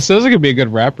 It sounds like it'd be a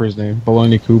good rapper's name,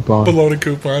 Baloney Coupon. Baloney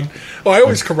Coupon. Well, I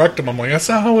always correct him. I'm like, that's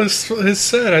not how it's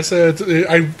said. I said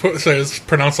it's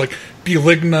pronounced like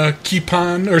Beligna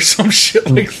Coupon or some shit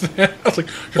like that. I was like,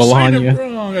 you're saying it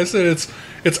wrong. I said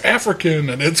it's African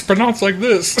and it's pronounced like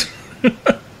this.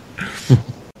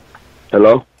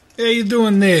 Hello? How you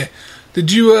doing there? Did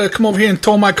you come over here and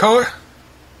tow my car?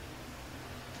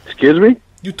 Excuse me?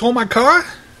 You tow my car?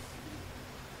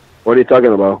 What are you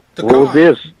talking about? What was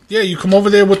this? Yeah, you come over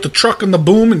there with the truck and the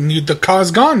boom, and the car's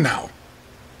gone now.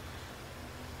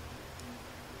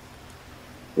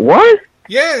 What?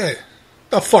 Yeah.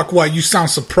 The fuck, what? You sound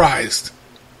surprised.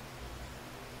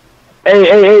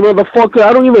 Hey, motherfucker,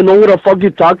 I don't even know who the fuck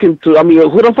you're talking to. I mean,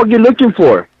 who the fuck you looking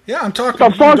for? Yeah, I'm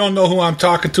talking to you. You don't know who I'm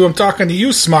talking to. I'm talking to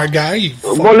you, smart guy.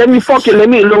 Well, let me tell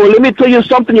you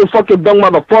something, you fucking dumb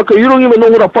motherfucker. You don't even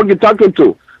know who the fuck you're talking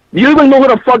to. You even know who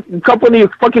the fuck company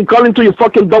you're fucking calling to, you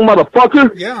fucking dumb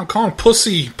motherfucker? Yeah, I'm calling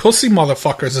pussy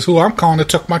motherfuckers is who I'm calling that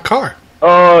took my car.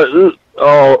 Well,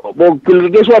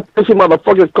 guess what, pussy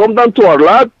motherfucker? Come down to our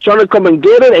lot, trying to come and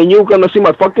get it, and you're gonna see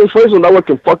my fucking face, and now I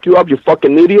can fuck you up, you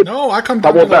fucking idiot. No, I come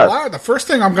down to the lot. The first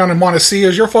thing I'm gonna want to see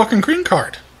is your fucking green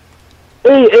card.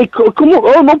 Hey, come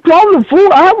on. Oh, no problem,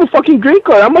 fool. I have a fucking green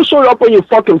card. I'm gonna show you up on your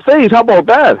fucking face. How about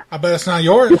that? I bet it's not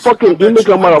yours. You fucking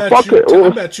immigrant motherfucker. I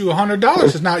bet you $100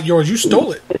 is not yours. You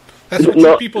stole it. That's what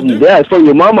No, people do. Yeah, it's from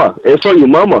your mama. It's from your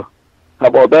mama. How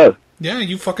about that? Yeah,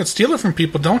 you fucking steal it from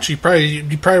people, don't you?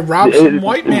 You probably rob some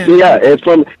white man. Yeah, it's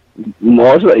from.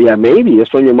 Yeah, maybe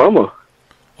it's from your mama.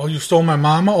 Oh, you stole my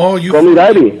mama? Oh, you call me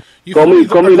daddy. Call me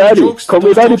daddy. Call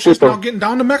me daddy, She's puto. not getting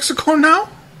down to Mexico now?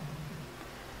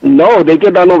 No, they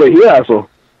get down over here, asshole.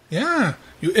 Yeah,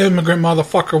 you immigrant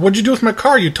motherfucker. What'd you do with my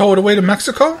car? You tow it away to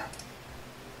Mexico?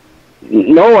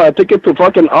 No, I took it to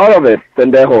fucking out of it,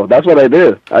 pendejo. That's what I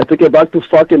did. I took it back to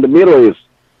fucking the Middle East.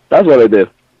 That's what I did.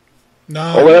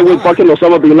 No. Over there with fucking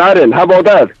Osama bin Laden. How about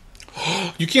that?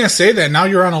 You can't say that. Now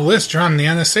you're on a list. You're on the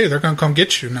NSA. They're going to come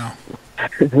get you now.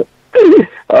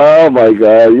 Oh my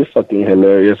god, you're fucking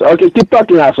hilarious. Okay, keep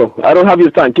talking, asshole. I don't have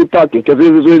your time. Keep talking, because this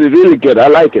is really, really good. I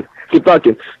like it. Keep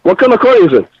talking. What kind of car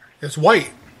is it? It's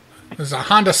white. It's a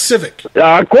Honda Civic.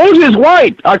 Of course it's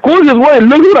white. Of course it's white.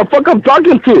 Look who the fuck I'm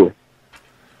talking to.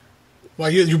 Why,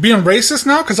 you being racist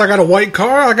now? Because I got a white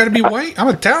car? I got to be white? I'm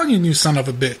Italian, you son of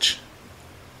a bitch.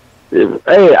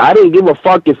 Hey, I don't give a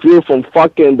fuck if you're from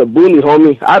fucking the boonies,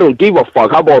 homie. I don't give a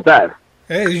fuck. How about that?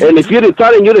 Hey, and if you're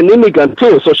Italian, you're an immigrant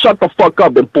too. So shut the fuck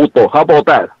up, then puto. How about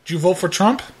that? Did you vote for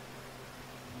Trump?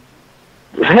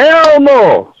 Hell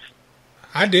no.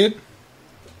 I did.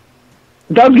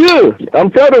 That's good.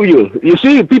 I'm proud of you. You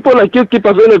see, people like you keep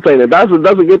us entertained. That's a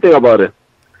good thing about it.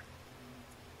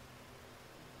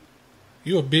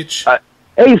 You a bitch.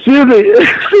 Hey, seriously,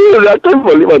 I can't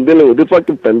believe I'm dealing with this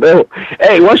fucking pendejo.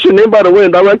 Hey, what's your name, by the way?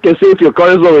 And that way I can see if your car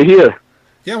is over here.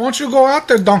 Yeah, why don't you go out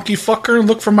there, donkey fucker, and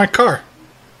look for my car?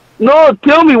 No,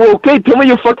 tell me, okay, tell me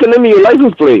your fucking name and your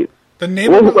license plate. The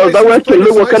name of my license that way I can plate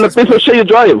look what kind of piece of shit you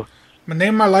drive. My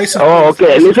name, my license. Oh,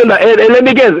 okay. And listen, let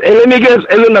me guess.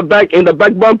 It's in the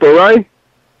back bumper, right?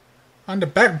 On the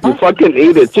back bumper. You fucking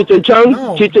eat it,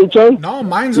 Chich-and-chung. No,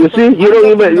 mine's. You see, you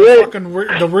don't even. The fucking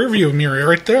the rearview mirror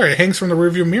right there. It hangs from the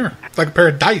rearview mirror. It's like a pair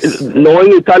of dice.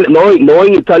 Knowing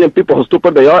Italian people how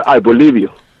stupid they are, I believe you.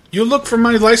 You look for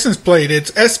my license plate. It's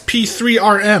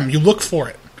SP3RM. You look for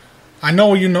it. I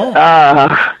know you know. Man.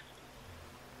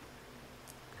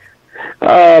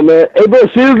 Hey, bro,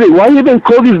 seriously, why you even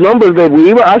call these numbers that we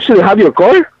even actually have your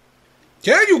car?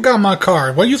 Yeah, you got my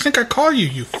car. What do you think I call you,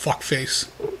 you fuckface?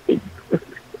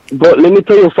 But let me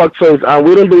tell you, fuckface,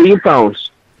 we don't do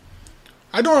e-pounds.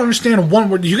 I don't understand one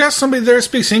word. You got somebody there that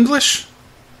speaks English?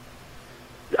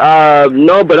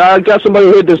 No, but I got somebody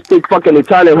here that speaks fucking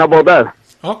Italian. How about that?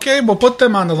 Okay, well, put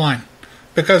them on the line.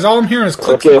 Because all I'm hearing is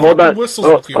clicks and whistles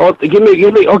with you. Give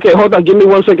me, okay, hold on, give me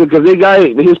 1 second, because this guy,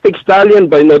 he speaks Italian,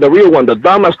 but the real one, the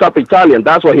Dama stop Italian,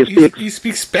 that's what he speaks. He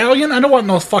speaks Spanish? I don't want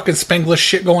no fucking Spanglish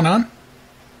shit going on.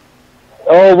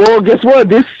 Oh, well, guess what?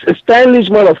 This Spanish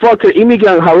motherfucker,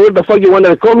 immigrant, however the fuck you want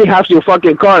to call me, has your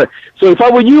fucking car. So if I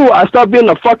were you, I'd stop being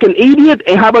a fucking idiot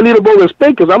and have a little bit of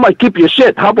respect, because I might keep your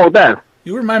shit. How about that?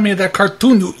 You remind me of that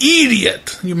cartoon, you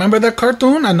idiot. You remember that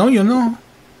cartoon? I know you know.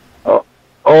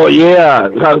 Oh, yeah.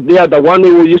 Yeah, the one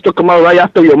that used to come out right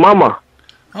after your mama.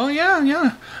 Oh,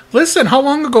 yeah. Listen, how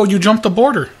long ago you jumped the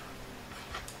border?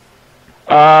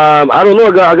 I don't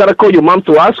know. I gotta call your mom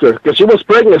to ask her, because she was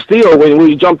pregnant still when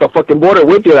we jumped the fucking border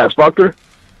with your ass fucker.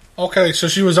 Okay, so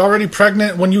she was already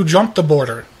pregnant when you jumped the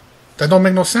border. That don't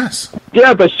make no sense.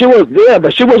 Yeah, but she was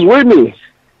with me.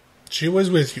 She was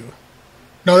with you.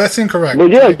 No, that's incorrect. But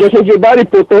yeah, guess what's your body,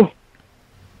 puto?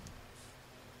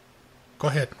 Go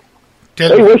ahead.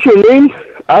 Hey, what's your name,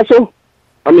 asshole?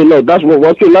 I mean, no,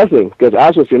 what's your last name? Because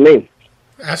asshole's your name.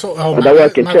 Asshole? Oh, my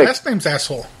last name's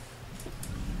Asshole.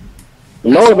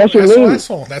 No, asshole, that's your asshole, name.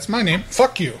 Asshole. That's my name.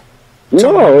 Fuck you.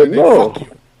 No. Fuck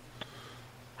you.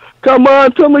 Come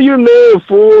on, tell me your name,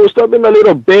 fool. Stop being a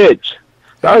little bitch.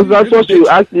 That's what you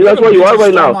act. That's what you are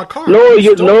right now.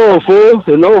 No, fool.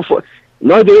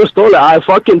 No, you stole it. I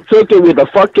fucking took it with a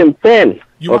fucking pen.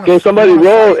 Okay, somebody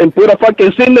roll and put a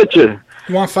fucking signature.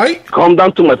 You want to fight? Come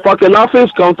down to my fucking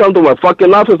office. I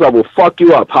will fuck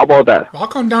you up. How about that? I'll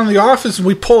come down to the office and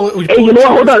we pull it. Hey, you know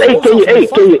what? Hold on.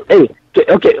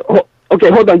 Okay,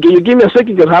 hold on. Can you give me a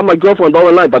second? Because I have my girlfriend on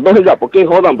the line, but don't hang up. Okay,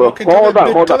 hold on, bro. Okay, hold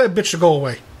on. Tell that bitch to go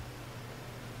away.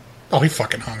 Oh, he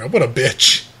fucking hung up. What a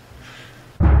bitch.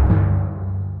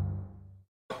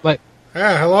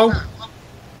 Yeah, hello?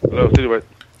 Hello, Citywide.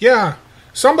 Yeah,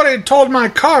 somebody told my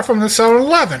car from the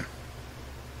 7-Eleven.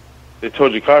 They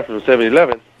told your car from the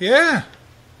 7-Eleven? Yeah.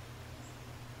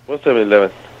 What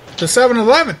 7-Eleven? The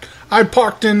 7-Eleven. I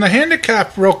parked in the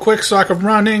handicap real quick so I could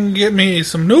run in and get me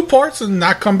some Newports and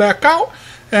not come back out.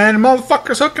 And the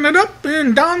motherfucker's hooking it up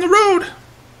and down the road.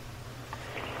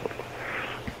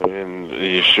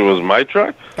 And she was my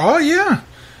truck? Oh, yeah.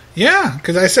 Yeah,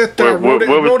 because I said I wrote it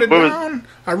down.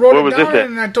 I wrote it down,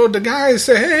 and I told the guy, I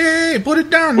said, hey, put it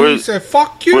down. He said,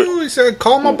 fuck you. He said,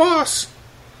 call my boss.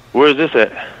 Where's this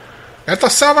at? At the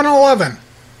 7-Eleven.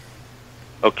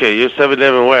 Okay, you're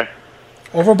 7-Eleven where?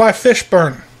 Over by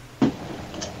Fishburne.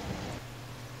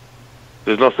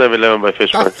 There's no 7-Eleven by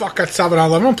Fishburne. Oh, fuck at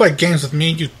 7-Eleven. Don't play games with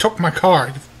me. You took my car,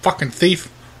 you fucking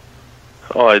thief.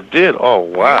 Oh, I did? Oh,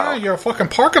 wow. Yeah, you're a fucking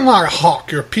parking lot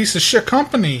hawk. You're a piece of shit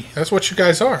company. That's what you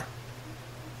guys are.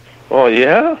 Oh,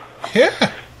 yeah?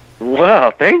 Yeah.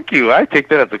 Wow, thank you. I take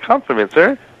that as a compliment,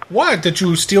 sir. What? Did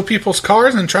you steal people's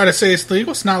cars and try to say it's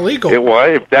legal? It's not legal. Well,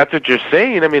 if that's what you're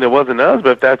saying, I mean, it wasn't us,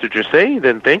 but if that's what you're saying,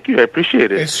 then thank you. I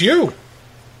appreciate it. It's you.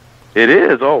 It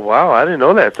is? Oh, wow. I didn't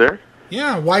know that, sir.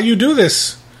 Yeah, why you do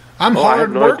this? I'm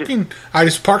hard working. I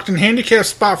just parked in handicap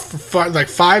spot for like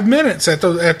 5 minutes at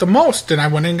the most, and I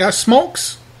went and got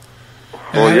smokes.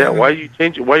 Oh yeah, why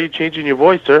are you changing your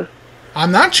voice, sir?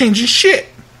 I'm not changing shit.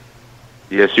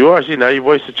 Yes, you are. See, now your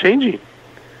voice is changing.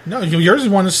 No, yours is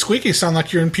one that's squeaky. Sound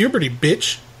like you're in puberty,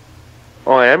 bitch.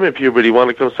 Oh, I am in puberty. Want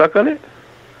to come suck on it?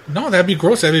 No, that'd be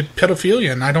gross. That'd be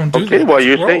pedophilia, and I don't do that. Okay, well,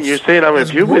 you're saying I'm in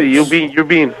puberty. You're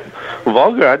being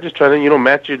vulgar. I'm just trying to,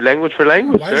 match your language for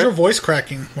language. Why is your voice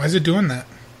cracking? Why is it doing that?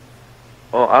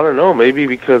 Oh, I don't know. Maybe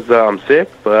because I'm sick,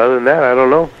 but other than that, I don't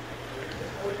know.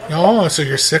 Oh, so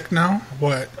you're sick now?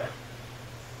 What?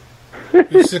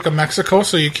 You sick of Mexico,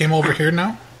 so you came over here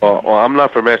now? Oh, well, I'm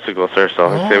not from Mexico, sir, so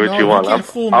say what you want. I'm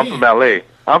from L.A.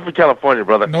 I'm from California,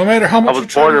 brother. No matter how much you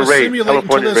try to assimilate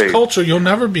into this culture, you'll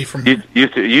never be from here.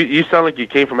 You sound like you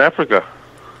came from Africa.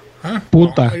 Huh?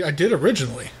 Well, I did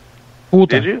originally.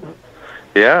 Did you?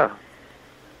 Yeah.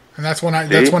 And that's when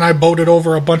I boated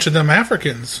over a bunch of them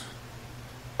Africans.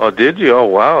 Oh, did you? Oh,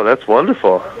 wow, that's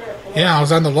wonderful. Yeah, I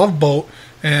was on the Love Boat,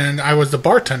 and I was the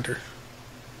bartender.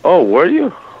 Oh, were you?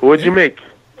 What'd you make?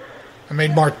 I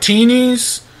made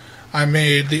martinis. I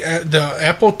made the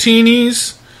apple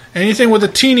teenies. Anything with a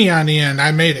teeny on the end,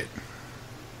 I made it.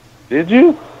 Did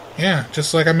you? Yeah,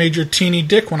 just like I made your teeny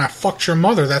dick when I fucked your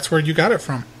mother. That's where you got it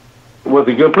from. Was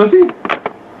it good pussy?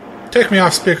 Take me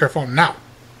off speakerphone now.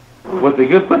 Was it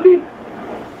good pussy?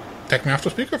 Take me off the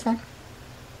speakerphone.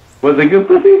 Was it good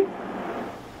pussy?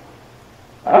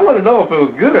 I want to know if it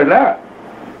was good or not.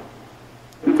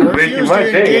 I refuse to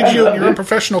engage you in your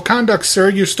unprofessional conduct, sir.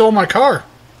 You stole my car.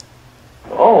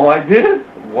 Oh, I did?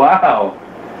 Wow.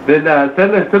 Then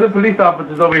send the police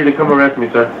officers over here to come arrest me,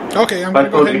 sir. Okay, I'm going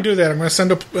to go ahead and do that. I'm going to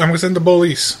send the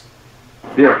police.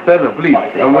 Yeah, send them, please.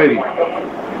 I'm waiting.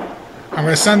 I'm going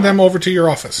to send them over to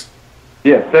your office.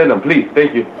 Yeah, send them, please.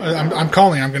 Thank you. I'm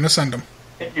calling. I'm going to send them.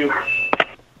 Thank you.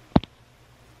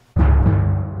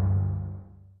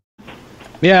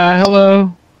 Yeah,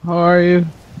 hello. How are you?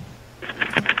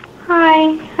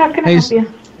 Hi. How can I help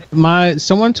you?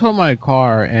 Someone towed my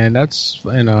car, and that's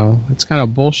it's kind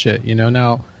of bullshit.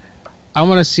 Now I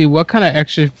want to see what kind of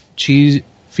extra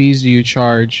fees do you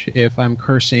charge if I'm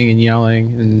cursing and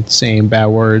yelling and saying bad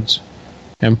words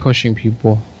and pushing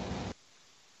people.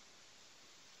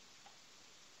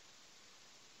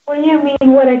 What do you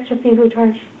mean? What extra fees we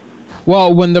charge?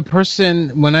 Well, when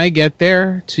I get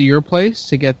there to your place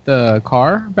to get the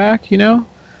car back,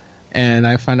 and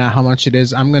I find out how much it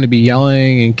is, I'm going to be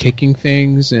yelling and kicking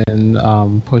things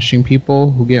and pushing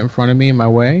people who get in front of me in my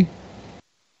way.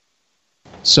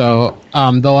 So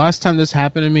the last time this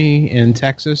happened to me in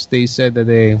Texas, they said that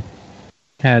they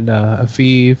had a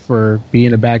fee for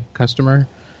being a bad customer.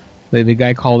 The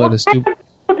guy called it a stupid.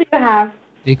 What do you have?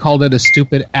 He called it a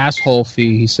stupid asshole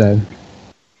fee. He said.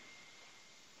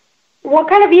 What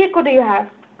kind of vehicle do you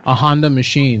have? A Honda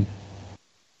Machine.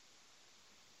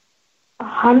 A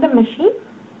Honda Machine?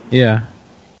 Yeah.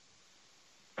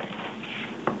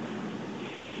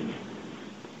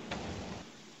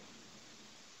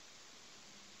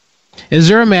 Is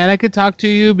there a man I could talk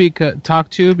to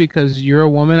because you're a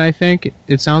woman? I think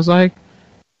it sounds like,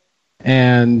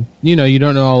 and you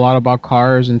don't know a lot about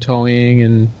cars and towing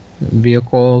and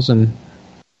vehicles and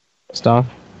stuff.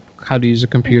 How to use a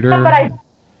computer. Cars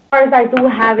I do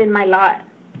have in my lot.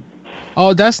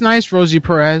 Oh, that's nice, Rosie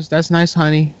Perez. That's nice,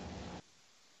 honey.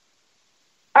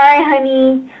 All right,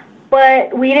 honey,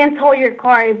 but we didn't tow your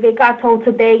car. If it got towed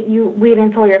today, we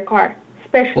didn't tow your car,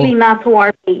 especially not to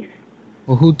our base.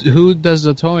 Well, who does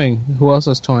the towing? Who else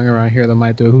is towing around here that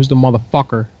might do it? Who's the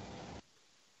motherfucker?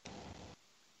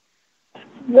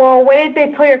 Well, where did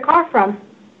they tow your car from?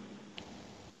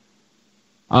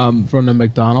 From the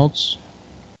McDonald's.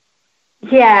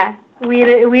 Yeah, we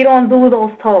don't do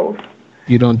those tows.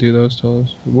 You don't do those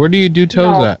tows? Where do you do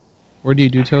tows at? Where do you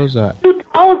do tows at? Do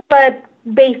tows, but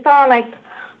based on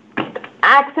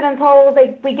accident tolls.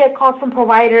 Like, we get calls from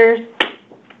providers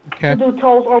Okay. to do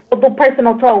tolls, or we'll do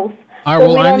personal tolls. All right,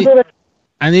 So well, we don't do the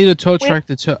I need a tow truck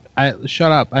to tow.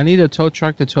 Shut up. I need a tow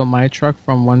truck to tow my truck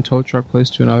from one tow truck place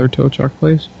to another tow truck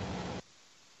place.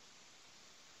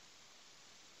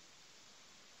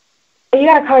 You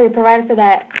gotta call your provider for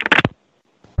that.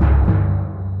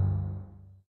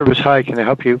 Service, hi, can I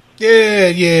help you? Yeah.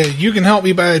 You can help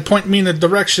me by pointing me in the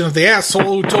direction of the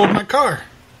asshole who towed my car.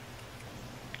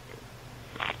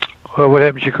 Well, what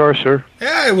happened to your car, sir?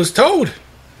 Yeah, it was towed.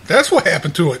 That's what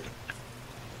happened to it.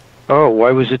 Oh,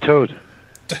 why was it towed?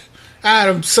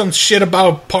 Some shit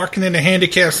about parking in a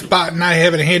handicap spot and not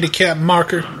having a handicap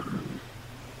marker.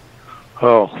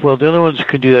 Oh, well, the only ones who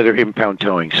can do that are impound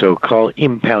towing, so call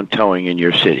impound towing in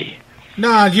your city.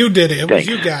 Nah, you did it. It Thanks.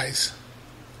 was you guys.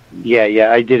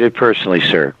 Yeah, I did it personally,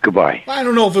 sir. Goodbye. I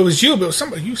don't know if it was you, but it was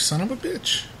somebody. You son of a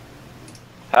bitch.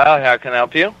 How can I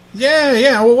help you?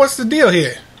 Yeah. Well, what's the deal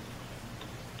here?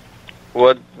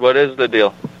 What is the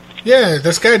deal? Yeah,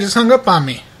 this guy just hung up on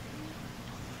me.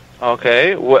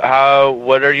 Okay, what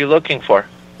are you looking for?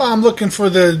 Well, I'm looking for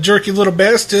the jerky little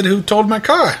bastard who towed my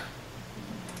car.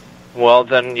 Well,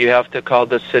 then you have to call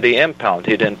the city impound.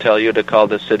 He didn't tell you to call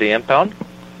the city impound?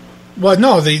 Well,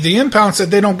 no, the impound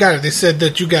said they don't got it. They said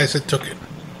that you guys had took it.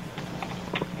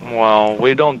 Well,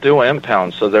 we don't do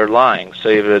impound, so they're lying. So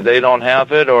either they don't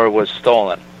have it or it was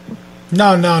stolen.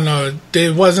 No.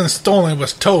 It wasn't stolen. It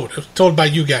was towed. It was towed by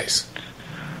you guys.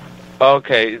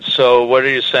 Okay, so what are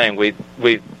you saying?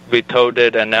 We towed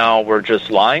it and now we're just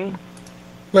lying?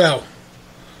 Well,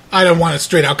 I don't want to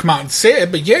straight out come out and say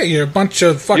it, but yeah, you're a bunch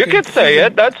of fucking... You can say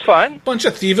it, that's fine. Bunch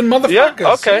of thieving motherfuckers.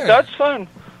 Yeah, okay, that's fine.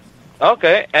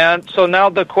 Okay, and so now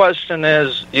the question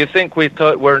is, you think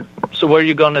so what are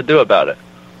you going to do about it?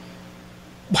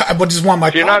 I just want my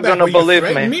if you're car not going to believe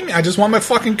me. I just want my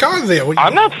fucking car there.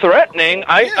 I'm not threatening.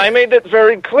 I made it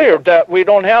very clear that we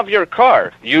don't have your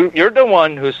car. You're the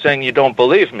one who's saying you don't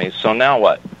believe me, so now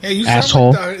what? Yeah, you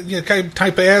asshole. Sound like the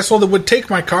type of asshole that would take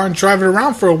my car and drive it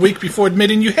around for a week before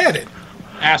admitting you had it.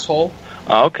 Asshole.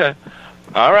 Okay.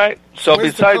 All right. So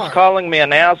Where's besides calling me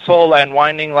an asshole and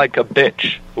whining like a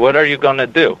bitch, what are you going to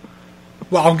do?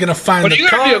 Well, I'm going to find What are the you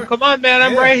car. going to do? Come on, man.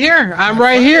 I'm right here. I'm My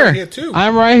right friend's here. right here, too.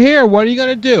 I'm right here. What are you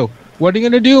going to do? What are you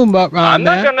going to do, I'm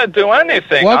not going to do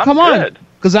anything. Well, I'm come on. good.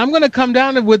 Because I'm going to come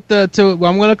down with I'm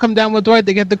going to come down with Dwight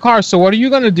to get the car. So what are you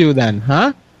going to do then,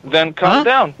 huh? Then come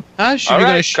down. Huh? All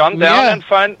right, come down and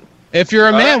find... If you're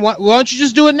a man, why don't you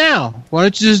just do it now? Why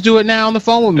don't you just do it now on the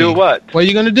phone with me? Do what? What are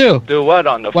you going to do? Do what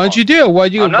on the phone? Why don't you do?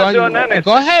 I'm not doing anything.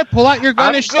 Go ahead, pull out your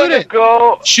gun and shoot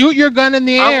it. Shoot your gun in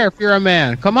the air if you're a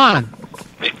man. Come on.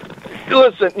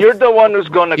 Listen, you're the one who's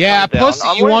going to come down. Pussy,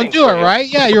 I'm you won't waiting do for it, you. right?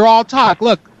 Yeah, you're all talk.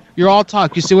 Look, you're all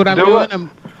talk. You see what I'm Do doing? it.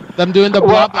 I'm doing the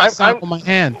blah blah I'm- sign with my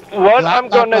hand. What Blah, I'm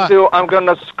blah, going to blah. do, I'm going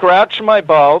to scratch my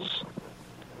balls,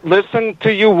 listen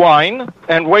to you whine,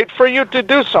 and wait for you to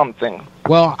do something.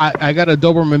 Well, I got a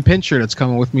Doberman Pinscher that's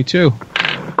coming with me too.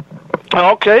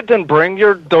 Okay, then bring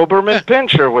your Doberman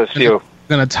Pinscher with you. I'm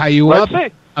gonna tie you Let's up.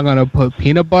 see. I'm gonna put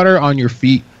peanut butter on your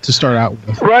feet to start out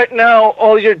with. Right now,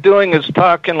 all you're doing is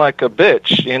talking like a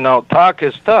bitch. You know, talk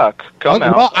is talk. Come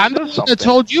out. Well, I'm the one that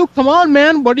told you. Come on,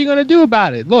 man. What are you gonna do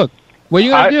about it? Look, what are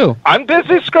you gonna do? I'm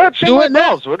busy scratching Do my it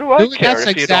now. balls. What do I Do it. care That's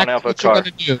if you exactly don't have a what car? you're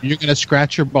gonna do. You're gonna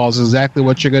scratch your balls. Exactly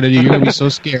what you're gonna do. You're gonna be so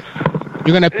scared.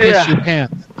 You're gonna piss Yeah. your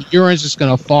pants. The urine's just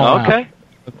gonna fall out. Okay.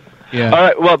 Yeah. All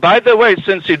right. Well, by the way,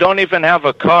 since you don't even have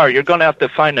a car, you're going to have to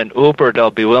find an Uber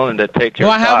that'll be willing to take your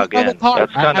No, I have dog in. a car.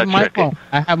 That's I kind have of my tricky. car.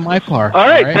 I have my car. All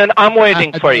right, then I'm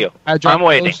waiting for you. I'm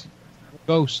waiting.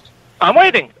 Ghost. I'm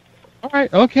waiting. All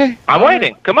right. Okay. I'm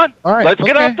waiting. Come on. All right. Let's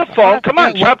get okay. off the phone. Come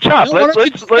on, Yeah, chop chop. no, why Let's don't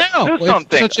you let's do it let's now? do It's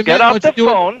something. such a Get man. off Let's the do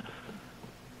it. phone.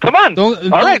 Come on. All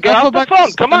right, get don't off go the back phone.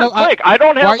 to- Come on, no, quick. I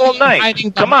don't why have are all you night.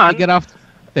 hiding Come behind on. the Get off the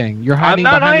thing. You're I'm hiding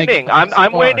not behind hiding. the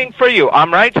I'm waiting for you.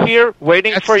 I'm right here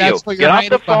waiting for you. That's what you're Get off hiding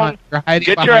the phone. behind. You're hiding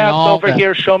Get your behind ass all over that.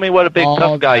 here. Show me what a big All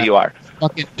tough guy that. you are.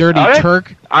 Fucking dirty All right.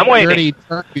 Turk. I'm waiting. Dirty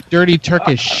Turk. You dirty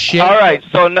Turkish shit. All right,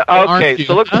 so Aren't okay, you,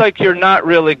 so looks huh? like you're not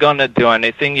really going to do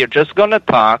anything. You're just going to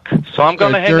talk. So I'm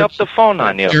going to hang up the phone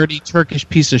on you. Dirty Turkish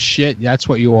piece of shit. That's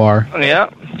what you are. Yeah,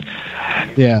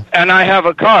 Yeah. and I have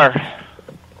a car.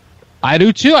 I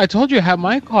do too. I told you I have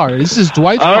my car. This is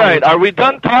Dwight's All car. right, are we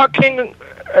done talking?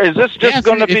 Is this just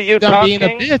going to be you talking? Being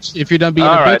a bitch. If you're done being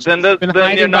All a right, bitch, then you've been you're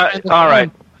hiding not. behind the All phone.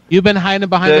 right, You've been hiding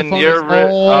behind then the phone you're this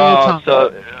whole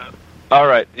time. all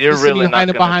right, you're Listen, really you're not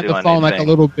hiding going behind to do the phone like a anything.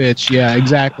 little bitch. Yeah,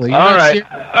 exactly. You're All not right,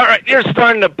 serious. all right, you're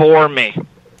starting to bore me.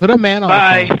 Put a man on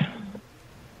Bye. the phone.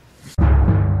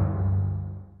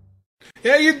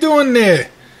 Yeah, you doing there?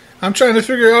 I'm trying to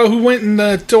figure out who went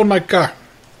and towed my car.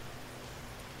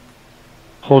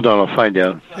 Hold on, I'll find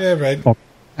out. Yeah, right. Oh,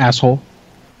 asshole.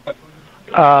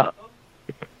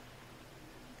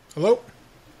 Hello?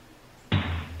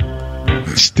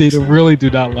 They really do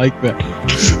not like that.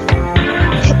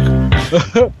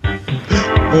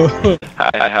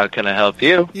 Hi, how can I help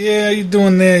you? Yeah, you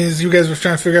doing there? You guys were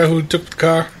trying to figure out who took the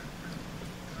car?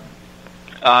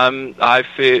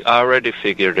 I already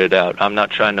figured it out. I'm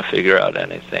not trying to figure out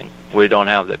anything. We don't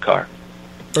have the car.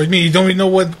 Or you mean you don't even know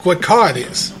what car it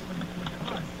is?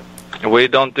 We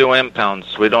don't do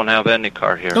impounds. We don't have any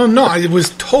car here. No, it was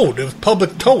towed. It was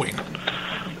public towing.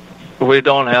 We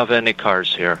don't have any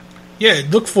cars here. Yeah,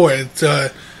 look for it. It's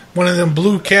one of them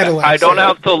blue Cadillacs. I don't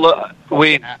have to look.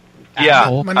 I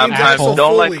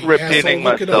don't like repeating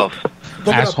myself.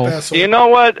 Look it up, asshole. You know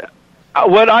what?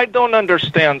 What I don't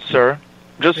understand, sir.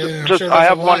 I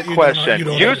have one question.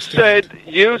 You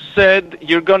said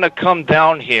you're going to come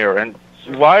down here, and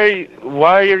why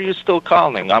are you still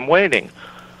calling? I'm waiting.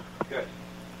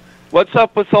 What's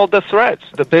up with all the threats,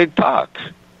 the big talk?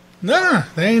 Nah,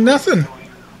 there ain't nothing.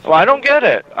 Well, I don't get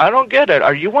it.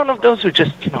 Are you one of those who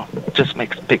just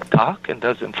makes big talk and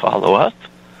doesn't follow up?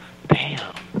 Damn.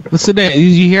 Listen, did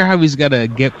you hear how he's got to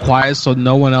get quiet so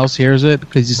no one else hears it?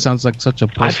 Because he sounds like such a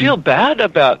pussy. I feel bad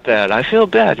about that. Are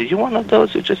you one of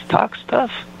those who just talk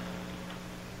stuff?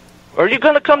 Or are you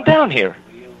going to come down here?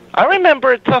 I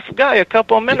remember a tough guy a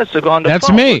couple of minutes ago on the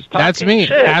phone. That's me,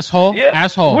 shit. asshole. Yeah.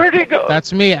 Asshole. Where'd he go?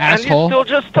 That's me, asshole. And you're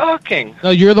still just talking. No,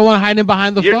 you're the one hiding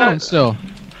behind the phone still.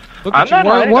 Look at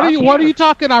you. What are you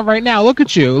talking about right now? Look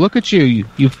at you,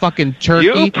 you fucking turkey.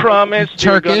 You promised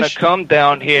you're going to come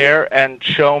down here and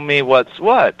show me what's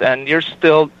what, and you're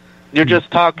just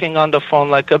talking on the phone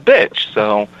like a bitch.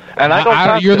 So, and I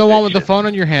don't. You're the one with the phone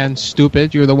in your hand,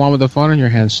 stupid. You're the one with the phone in your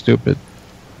hand, stupid.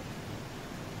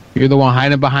 You're the one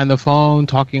hiding behind the phone,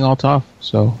 talking all tough.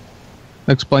 So,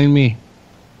 explain me.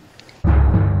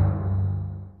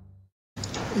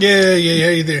 Yeah,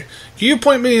 hey there. Can you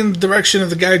point me in the direction of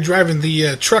the guy driving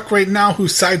the truck right now who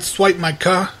sideswiped my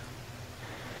car?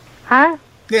 Huh?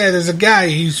 Yeah, there's a guy.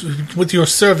 He's with your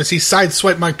service. He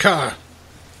sideswiped my car.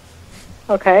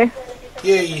 Okay.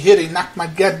 Yeah, he hit it. He knocked my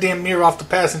goddamn mirror off the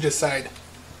passenger side.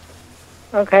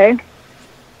 Okay.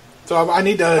 So I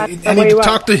need to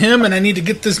talk to him, and I need to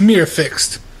get this mirror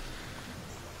fixed.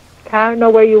 I don't know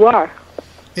where you are.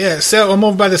 Yeah, so I'm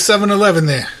over by the 7-Eleven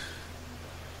there.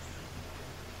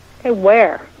 Hey,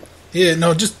 where? Yeah,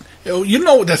 no, just you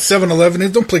know what that 7-Eleven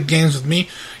is. Don't play games with me.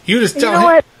 You just tell him.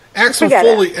 What? Axel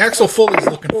Foley's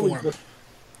looking for him.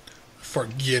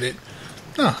 Forget it.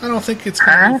 No, I don't think it's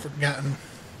gonna be forgotten.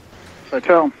 So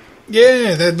tell him.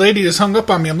 Yeah, that lady just hung up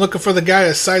on me. I'm looking for the guy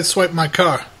that sideswiped my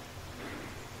car.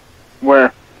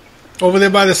 Where? Over there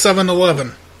by the 7-Eleven.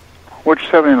 Which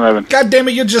 7-Eleven? God damn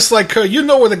it, you're just like her. You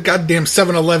know where the goddamn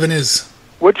 7-Eleven is.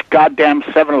 Which goddamn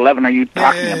 7-Eleven are you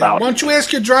talking about? Why don't you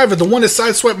ask your driver, the one that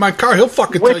sideswiped my car? He'll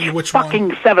fucking tell you which one. Which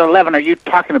fucking 7-Eleven are you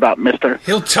talking about, mister?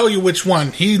 He'll tell you which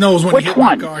one. He knows when he hit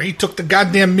my car. He took the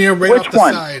goddamn mirror right off the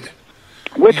side.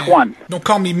 Which one? Don't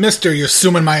call me mister. You're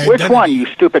assuming my identity. Which one, you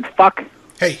stupid fuck?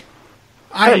 Hey,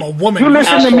 I'm a woman. You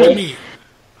listen to me.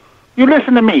 You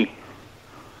listen to me.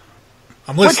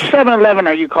 I'm listening. Which 7-Eleven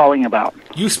are you calling about?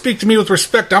 You speak to me with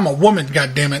respect. I'm a woman,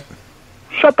 goddammit.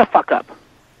 Shut the fuck up.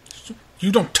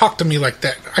 You don't talk to me like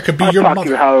that. I could be I'll your talk mother.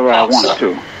 To you however I want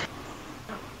to.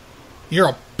 You're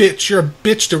a bitch. You're a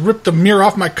bitch to rip the mirror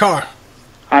off my car.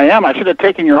 I am. I should have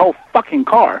taken your whole fucking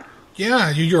car.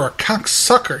 Yeah, you're a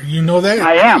cocksucker. You know that?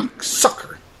 I am.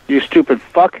 Cocksucker. You stupid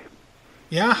fuck.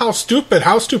 Yeah, how stupid?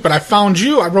 How stupid? I found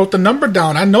you. I wrote the number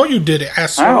down. I know you did it,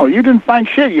 asshole. Oh, you didn't find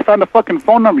shit. You found the fucking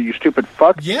phone number, you stupid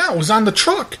fuck. Yeah, it was on the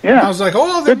truck. Yeah. And I was like,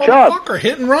 oh, that motherfucker,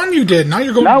 hit and run you did. Now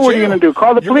you're going to jail. Now what are you going to do?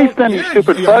 Call the police then, you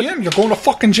stupid fuck? Yeah, you're going to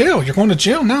fucking jail. You're going to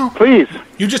jail now. Please.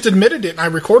 You just admitted it, and I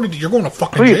recorded it. You're going to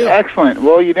fucking Please, jail. Excellent.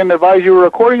 Well, you didn't advise you were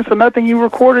recording, so nothing you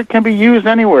recorded can be used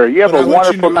anywhere. You have a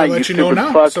wonderful night, you stupid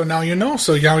fuck. So now you know.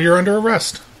 So now you're under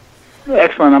arrest.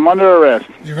 Excellent. I'm under arrest.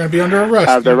 You're going to be under arrest.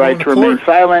 I have the right to remain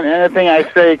silent. Anything I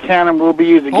say can and will be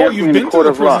used against me in the court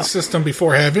of law. You've been to the prison system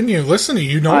before, haven't you? Listen to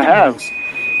you. Know I have.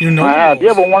 You know I have. You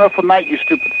have a wonderful night, you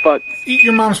stupid fuck. Eat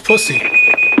your mom's pussy.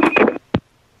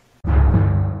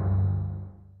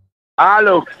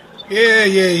 Hello. Yeah.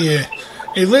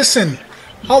 Hey, listen.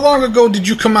 How long ago did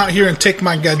you come out here and take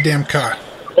my goddamn car?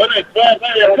 What is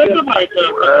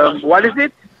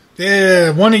it? Yeah,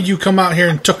 one of you come out here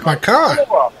and took my car.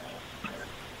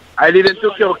 I didn't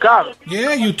took your car.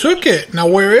 Yeah, you took it. Now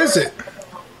where is it?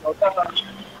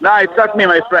 No, it's not me,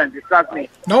 my friend. It's not me.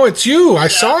 No, it's you. I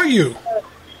saw you.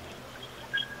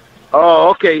 Oh,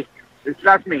 okay. It's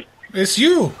not me. It's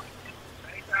you.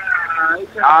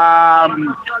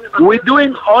 We're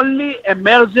doing only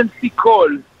emergency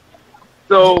calls.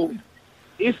 So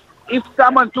if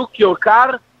someone took your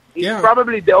car, it's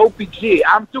probably the OPG.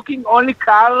 I'm taking only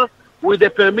car with the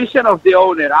permission of the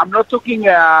owner. I'm not taking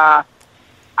a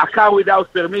car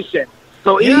without permission.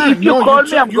 So if you call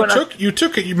me, I'm gonna. You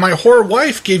took it. My whore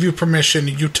wife gave you permission.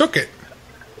 You took it.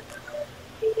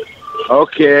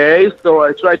 Okay, so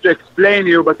I try to explain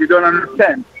you, but you don't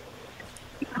understand.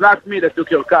 It's not me that took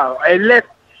your car, unless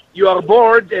you are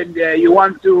bored and you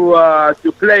want to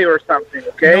play or something.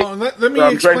 Okay. No, let me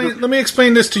explain. Let me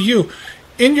explain this to you.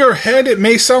 In your head, it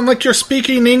may sound like you're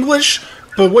speaking English,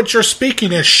 but what you're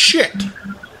speaking is shit.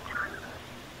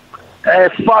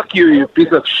 Fuck you, you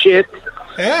piece of shit.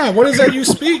 Yeah, what is that you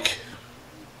speak?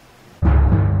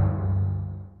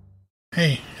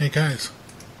 Hey guys.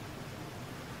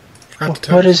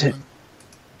 What is it?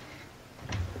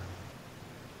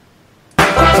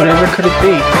 Whatever could it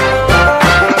be?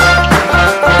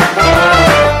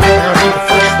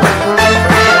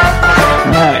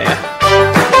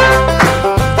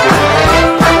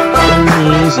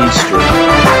 Easy street,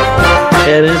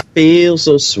 and it feels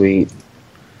so sweet. I'm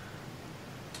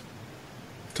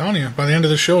telling you, by the end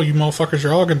of the show, you motherfuckers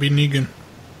are all gonna be Negan.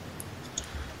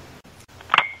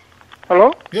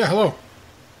 Hello? Yeah, hello.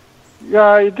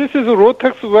 Yeah, this is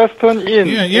Rotex Western Inn.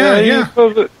 Yeah.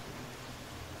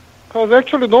 Because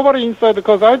actually nobody inside,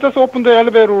 because I just opened the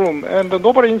elevator room and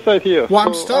nobody inside here. Well,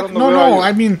 I'm stuck. No.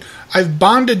 I mean, I've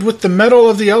bonded with the metal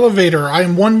of the elevator. I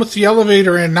am one with the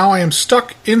elevator, and now I am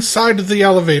stuck inside of the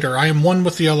elevator. I am one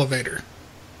with the elevator.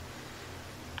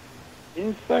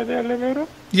 Inside the elevator?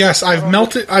 Yes, I've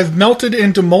melted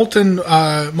into molten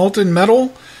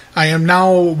metal. I am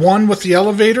now one with the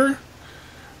elevator.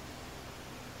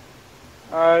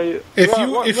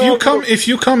 If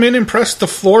you come in and press the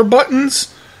floor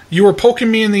buttons, you were poking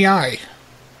me in the eye.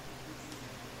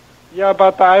 Yeah,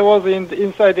 but I was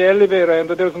inside the elevator, and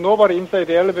there's nobody inside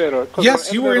the elevator.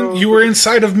 Yes, you were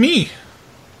inside of me.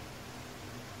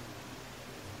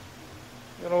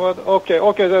 You know what?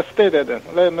 Okay, just stay there then.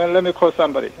 Let me call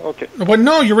somebody. Okay. But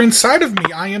no, you're inside of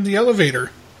me. I am the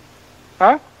elevator.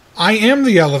 Huh? I am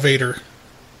the elevator.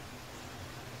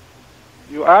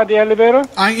 You are the elevator?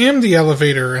 I am the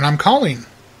elevator, and I'm calling.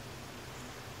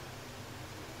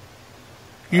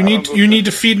 You need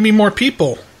to feed me more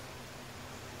people.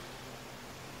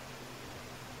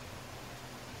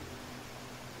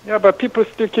 Yeah, but people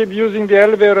still keep using the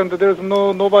elevator, and there's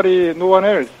no one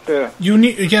else there.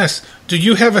 Yes. Do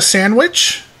you have a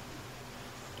sandwich?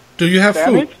 Do you have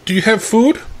food? Do you have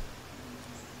food?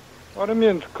 What do you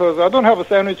mean? Because I don't have a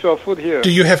sandwich or food here.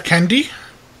 Do you have candy?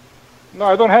 No,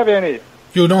 I don't have any.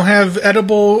 You don't have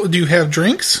edible... Do you have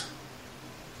drinks?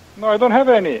 No, I don't have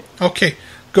any. Okay.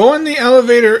 Go in the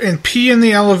elevator and pee in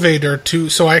the elevator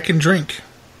so I can drink.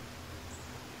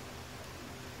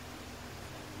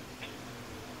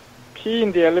 Pee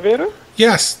in the elevator?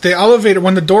 Yes, the elevator.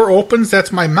 When the door opens,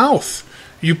 that's my mouth.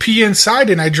 You pee inside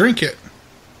and I drink it.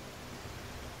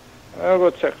 I'll go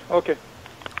check. Okay.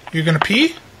 You're going to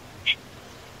pee?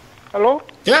 Hello?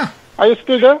 Yeah. Are you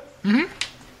still there? Mm-hmm.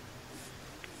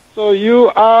 So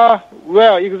you are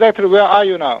where? Exactly where are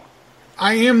you now?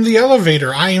 I am the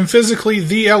elevator. I am physically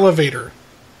the elevator.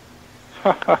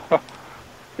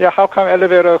 Yeah, how come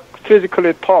elevator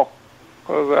physically talk?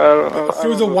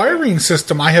 Through the wiring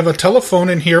system. I have a telephone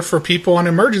in here for people on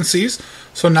emergencies,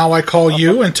 so now I call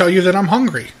you and tell you that I'm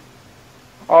hungry.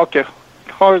 Okay,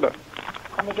 hold on.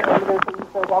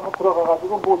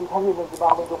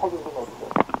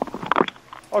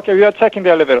 Okay, we are checking the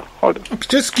elevator. Hold on.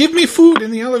 Just give me food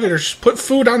in the elevator. Just put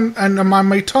food on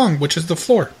my tongue, which is the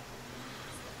floor.